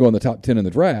 no, he's going to go in the top 10 in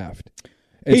the draft.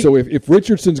 And so if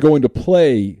Richardson's going to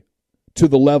play to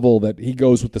the level that he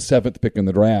goes with the 7th pick in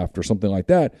the draft or something like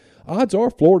that, odds are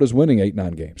Florida's winning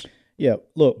 8-9 games. Yeah,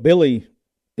 look, Billy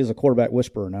is a quarterback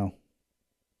whisperer now.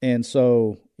 And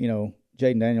so,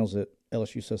 Jaden Daniels at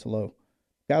LSU says hello.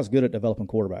 Guy's good at developing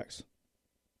quarterbacks.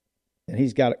 And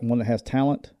he's got one that has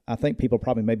talent. I think people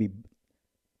probably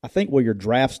I think where your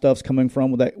draft stuff's coming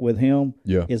from with him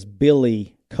is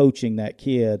Billy coaching that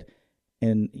kid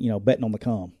and, betting on the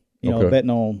come. Betting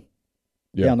on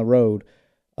down the road.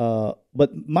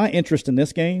 But my interest in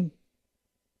this game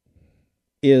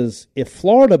is if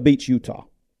Florida beats Utah.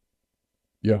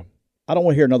 Yeah. I don't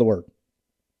want to hear another word.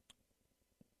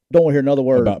 Don't want to hear another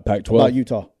word about Pac-12. About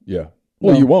Utah. Yeah.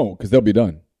 Well, you won't because they'll be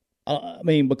done.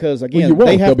 Because, again,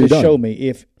 they have to show me.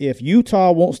 If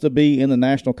Utah wants to be in the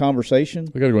national conversation.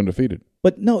 They got to go undefeated.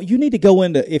 But, no, you need to go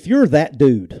if you're that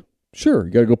dude. Sure,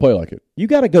 you got to go play like it. You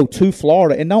got to go to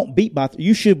Florida and don't beat by –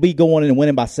 you should be going in and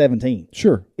winning by 17.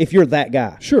 Sure. If you're that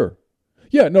guy. Sure.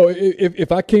 Yeah, no,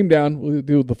 if I came down, we'll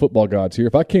deal with the football gods here.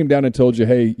 If I came down and told you,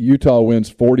 hey, Utah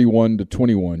wins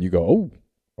 41-21, you go, oh,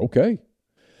 okay.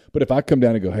 But if I come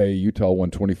down and go, hey, Utah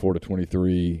won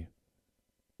 24-23,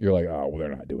 you're like, oh, well,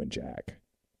 they're not doing jack.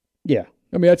 Yeah.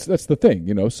 I mean, that's the thing,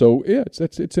 you know. So, yeah,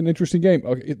 it's an interesting game.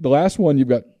 Okay, the last one you've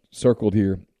got circled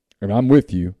here, and I'm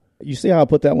with you. You see how I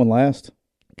put that one last?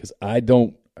 Because I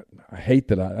hate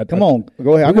that I Come on,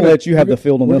 go ahead. I'm going to let you have the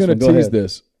field on this one. We're going to tease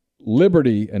this.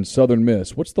 Liberty and Southern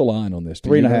Miss. What's the line on this?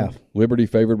 3.5. Liberty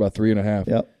favored by 3.5.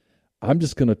 Yep. I'm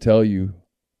just going to tell you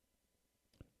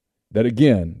that,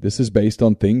 again, this is based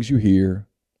on things you hear,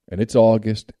 and it's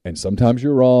August, and sometimes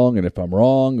you're wrong, and if I'm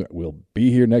wrong, we'll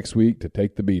be here next week to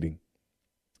take the beating.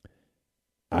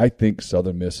 I think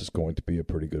Southern Miss is going to be a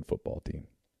pretty good football team.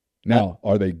 Now,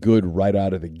 are they good right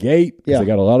out of the gate? Because they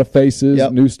got a lot of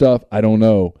faces, new stuff. I don't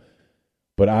know.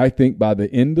 But I think by the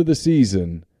end of the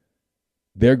season,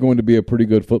 they're going to be a pretty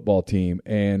good football team.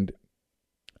 And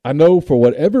I know for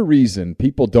whatever reason,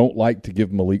 people don't like to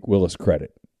give Malik Willis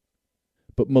credit.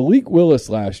 But Malik Willis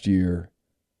last year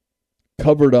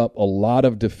covered up a lot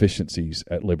of deficiencies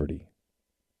at Liberty.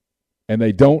 And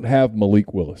they don't have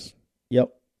Malik Willis.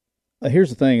 Yep. Here's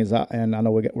the thing and I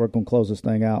know we're going to close this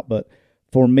thing out, but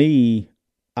for me,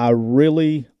 I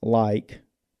really like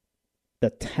the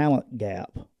talent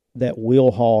gap that Will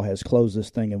Hall has closed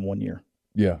this thing in 1 year.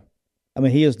 Yeah. I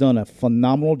mean, he has done a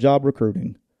phenomenal job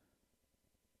recruiting.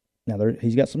 Now,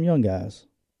 he's got some young guys.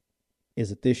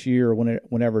 Is it this year or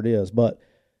whenever it is? But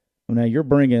now you're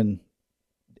bringing,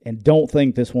 and don't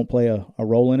think this won't play a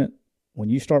role in it, when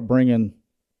you start bringing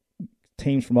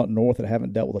teams from up north that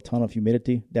haven't dealt with a ton of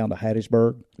humidity down to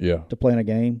Hattiesburg to play in a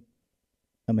game,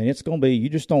 I mean, it's going to be, you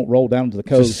just don't roll down to the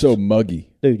coast. It's just so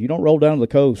muggy. Dude, you don't roll down to the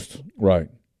coast. Right.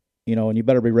 You know, and you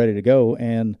better be ready to go.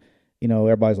 And, you know,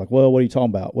 everybody's like, well, what are you talking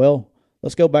about? Well,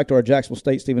 let's go back to our Jacksonville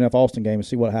State Stephen F. Austin game and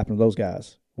see what happened to those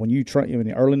guys. When you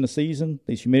early in the season,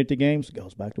 these humidity games, it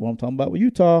goes back to what I'm talking about with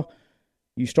Utah.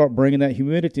 You start bringing that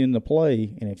humidity into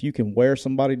play, and if you can wear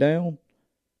somebody down,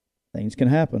 things can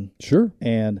happen. Sure.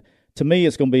 And to me,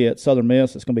 it's going to be at Southern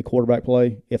Miss. It's going to be quarterback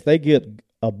play. If they get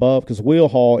above, because Will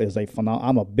Hall is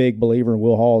I'm a big believer in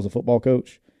Will Hall as a football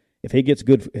coach. If he gets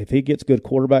good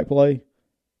quarterback play,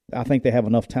 I think they have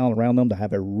enough talent around them to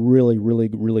have a really, really,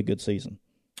 really good season.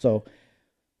 So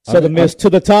Southern Miss to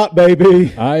the top,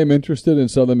 baby. I am interested in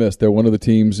Southern Miss. They're one of the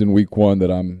teams in week one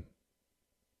that I'm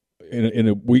in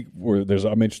a week where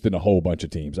I'm interested in a whole bunch of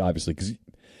teams, obviously.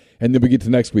 And then we get to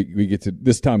next week.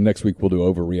 This time next week we'll do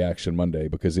Overreaction Monday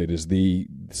because it is the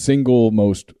single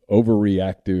most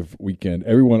overreactive weekend.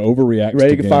 Everyone overreacts.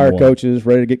 Ready to fire coaches,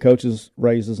 ready to get coaches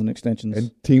raises and extensions.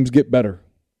 And teams get better.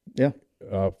 Yeah.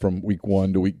 From week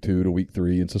 1 to week 2 to week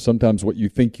 3. And so sometimes what you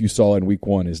think you saw in week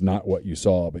 1 is not what you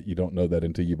saw, but you don't know that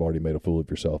until you've already made a fool of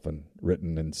yourself and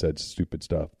written and said stupid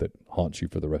stuff that haunts you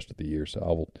for the rest of the year.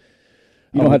 So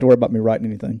you don't have to worry about me writing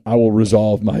anything. I will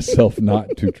resolve myself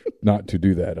not to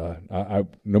do that. I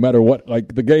no matter what,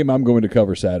 like the game I'm going to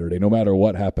cover Saturday, no matter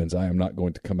what happens, I am not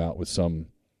going to come out with some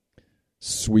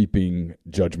sweeping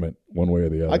judgment one way or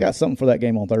the other. I got something for that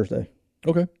game on Thursday.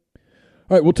 Okay.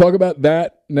 All right, we'll talk about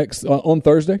that next on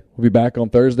Thursday. We'll be back on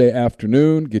Thursday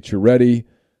afternoon. Get you ready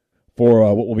for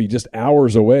what will be just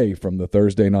hours away from the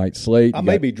Thursday night slate. I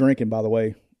may be drinking, by the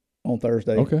way, on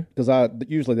Thursday. Okay. Because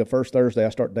usually the first Thursday I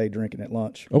start day drinking at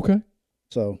lunch. Okay.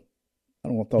 So I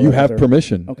don't want to throw you have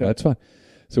permission. Okay. That's fine.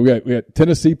 So we got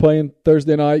Tennessee playing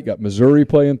Thursday night. Got Missouri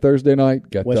playing Thursday night.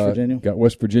 Got West Virginia. Got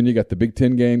West Virginia. Got the Big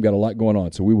Ten game. Got a lot going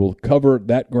on. So we will cover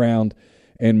that ground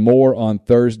and more on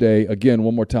Thursday. Again,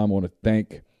 one more time, I want to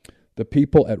thank the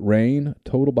people at Rain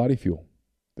Total Body Fuel.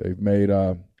 They've made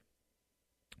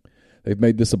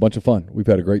this a bunch of fun. We've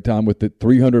had a great time with it.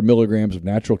 300 milligrams of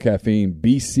natural caffeine,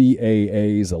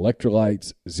 BCAAs,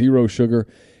 electrolytes, zero sugar.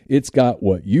 It's got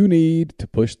what you need to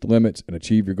push the limits and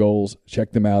achieve your goals.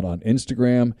 Check them out on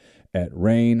Instagram at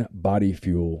Rain Body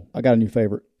Fuel. I got a new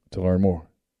favorite. To learn more.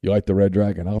 You like the Red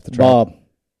Dragon? I'll have to try Bob.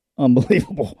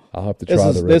 Unbelievable. I'll have to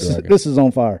try the Red Dragon. This is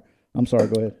on fire. I'm sorry.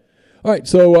 Go ahead. All right,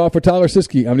 so for Tyler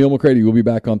Siskey, I'm Neil McCready. We'll be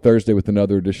back on Thursday with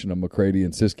another edition of McCready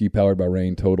and Siskey, powered by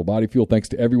Rain Total Body Fuel. Thanks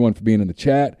to everyone for being in the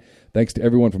chat. Thanks to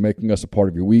everyone for making us a part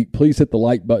of your week. Please hit the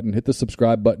like button, hit the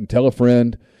subscribe button, tell a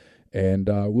friend, and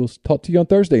we'll talk to you on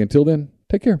Thursday. Until then,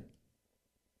 take care.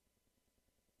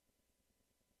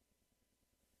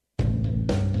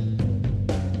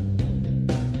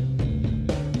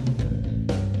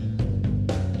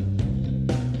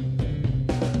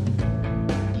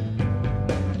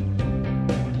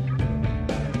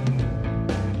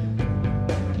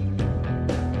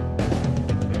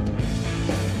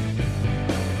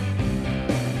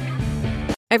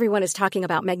 Everyone is talking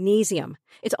about magnesium.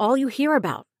 It's all you hear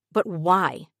about. But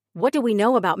why? What do we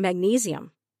know about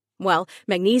magnesium? Well,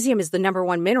 magnesium is the number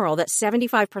one mineral that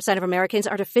 75% of Americans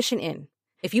are deficient in.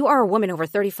 If you are a woman over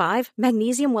 35,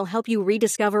 magnesium will help you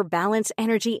rediscover balance,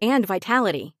 energy, and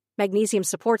vitality. Magnesium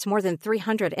supports more than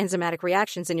 300 enzymatic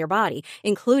reactions in your body,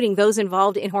 including those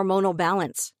involved in hormonal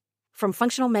balance. From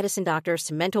functional medicine doctors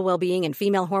to mental well-being and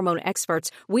female hormone experts,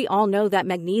 we all know that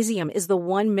magnesium is the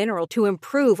one mineral to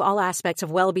improve all aspects of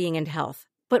well-being and health.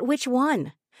 But which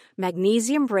one?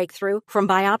 Magnesium Breakthrough from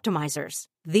Bioptimizers,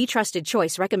 the trusted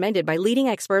choice recommended by leading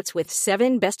experts with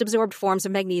 7 best-absorbed forms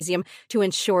of magnesium to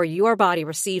ensure your body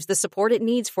receives the support it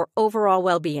needs for overall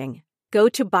well-being. Go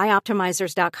to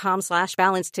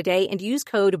bioptimizers.com/balance today and use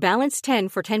code BALANCE10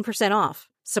 for 10% off.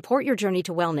 Support your journey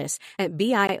to wellness at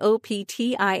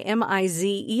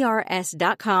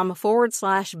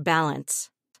bioptimizers.com/balance.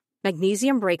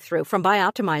 Magnesium Breakthrough from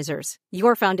Bioptimizers,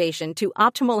 your foundation to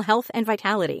optimal health and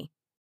vitality.